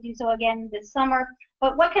and plan to do so again this summer,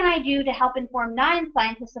 but what can I do to help inform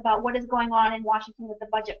non-scientists about what is going on in Washington with the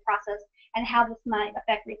budget process and how this might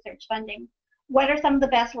affect research funding? What are some of the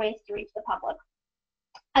best ways to reach the public?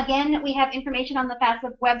 Again, we have information on the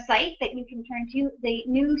FASEB website that you can turn to. The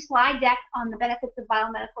new slide deck on the benefits of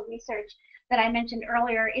biomedical research that I mentioned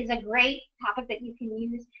earlier is a great topic that you can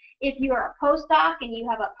use. If you are a postdoc and you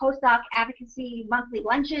have a postdoc advocacy monthly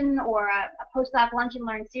luncheon or a postdoc lunch and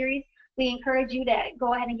learn series, we encourage you to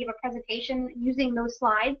go ahead and give a presentation using those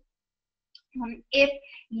slides. If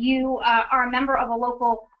you are a member of a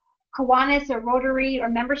local Kiwanis or Rotary or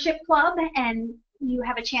membership club and you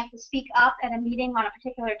have a chance to speak up at a meeting on a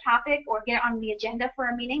particular topic or get on the agenda for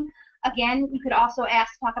a meeting, again, you could also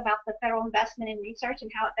talk about the federal investment in research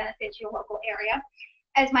and how it benefits your local area.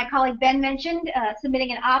 As my colleague Ben mentioned,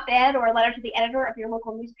 submitting an op-ed or a letter to the editor of your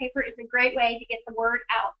local newspaper is a great way to get the word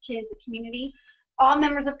out to the community. All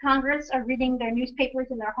members of Congress are reading their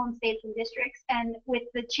newspapers in their home states and districts, and with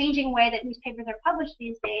the changing way that newspapers are published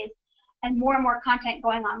these days and more content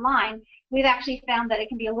going online, we've actually found that it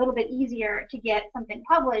can be a little bit easier to get something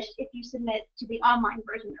published if you submit to the online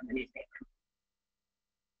version of the newspaper.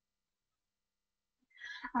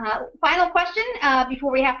 Final question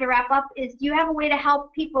before we have to wrap up is, do you have a way to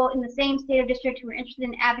help people in the same state or district who are interested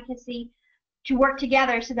in advocacy to work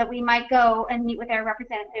together so that we might go and meet with our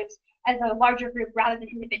representatives as a larger group rather than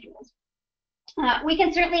individuals? We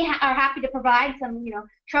can certainly are happy to provide some,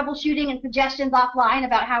 troubleshooting and suggestions offline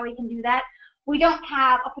about how we can do that. We don't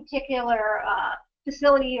have a particular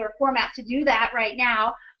facility or format to do that right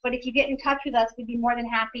now, but if you get in touch with us, we'd be more than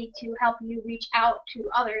happy to help you reach out to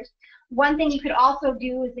others. One thing you could also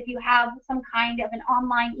do is if you have some kind of an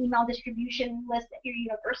online email distribution list at your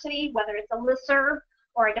university, whether it's a listserv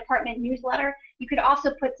or a department newsletter, you could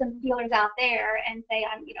also put some feelers out there and say,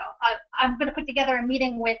 I'm going to put together a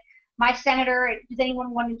meeting with my senator. Does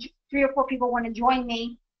anyone want to, 3 or 4 people want to join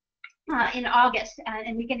me in August,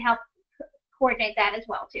 and we can help coordinate that as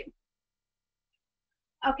well too.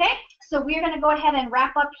 Okay, so we're going to go ahead and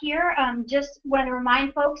wrap up here. Just want to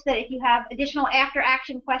remind folks that if you have additional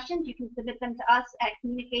after-action questions, you can submit them to us at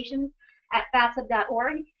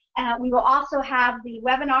communications@faseb.org. We will also have the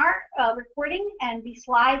webinar recording and the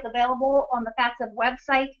slides available on the FASEB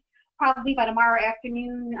website probably by tomorrow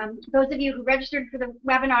afternoon. Those of you who registered for the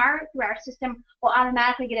webinar through our system will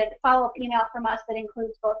automatically get a follow-up email from us that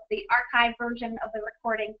includes both the archived version of the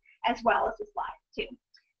recording as well as the slides too.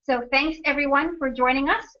 So thanks everyone for joining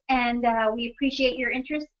us, and we appreciate your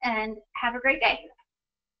interest, and have a great day.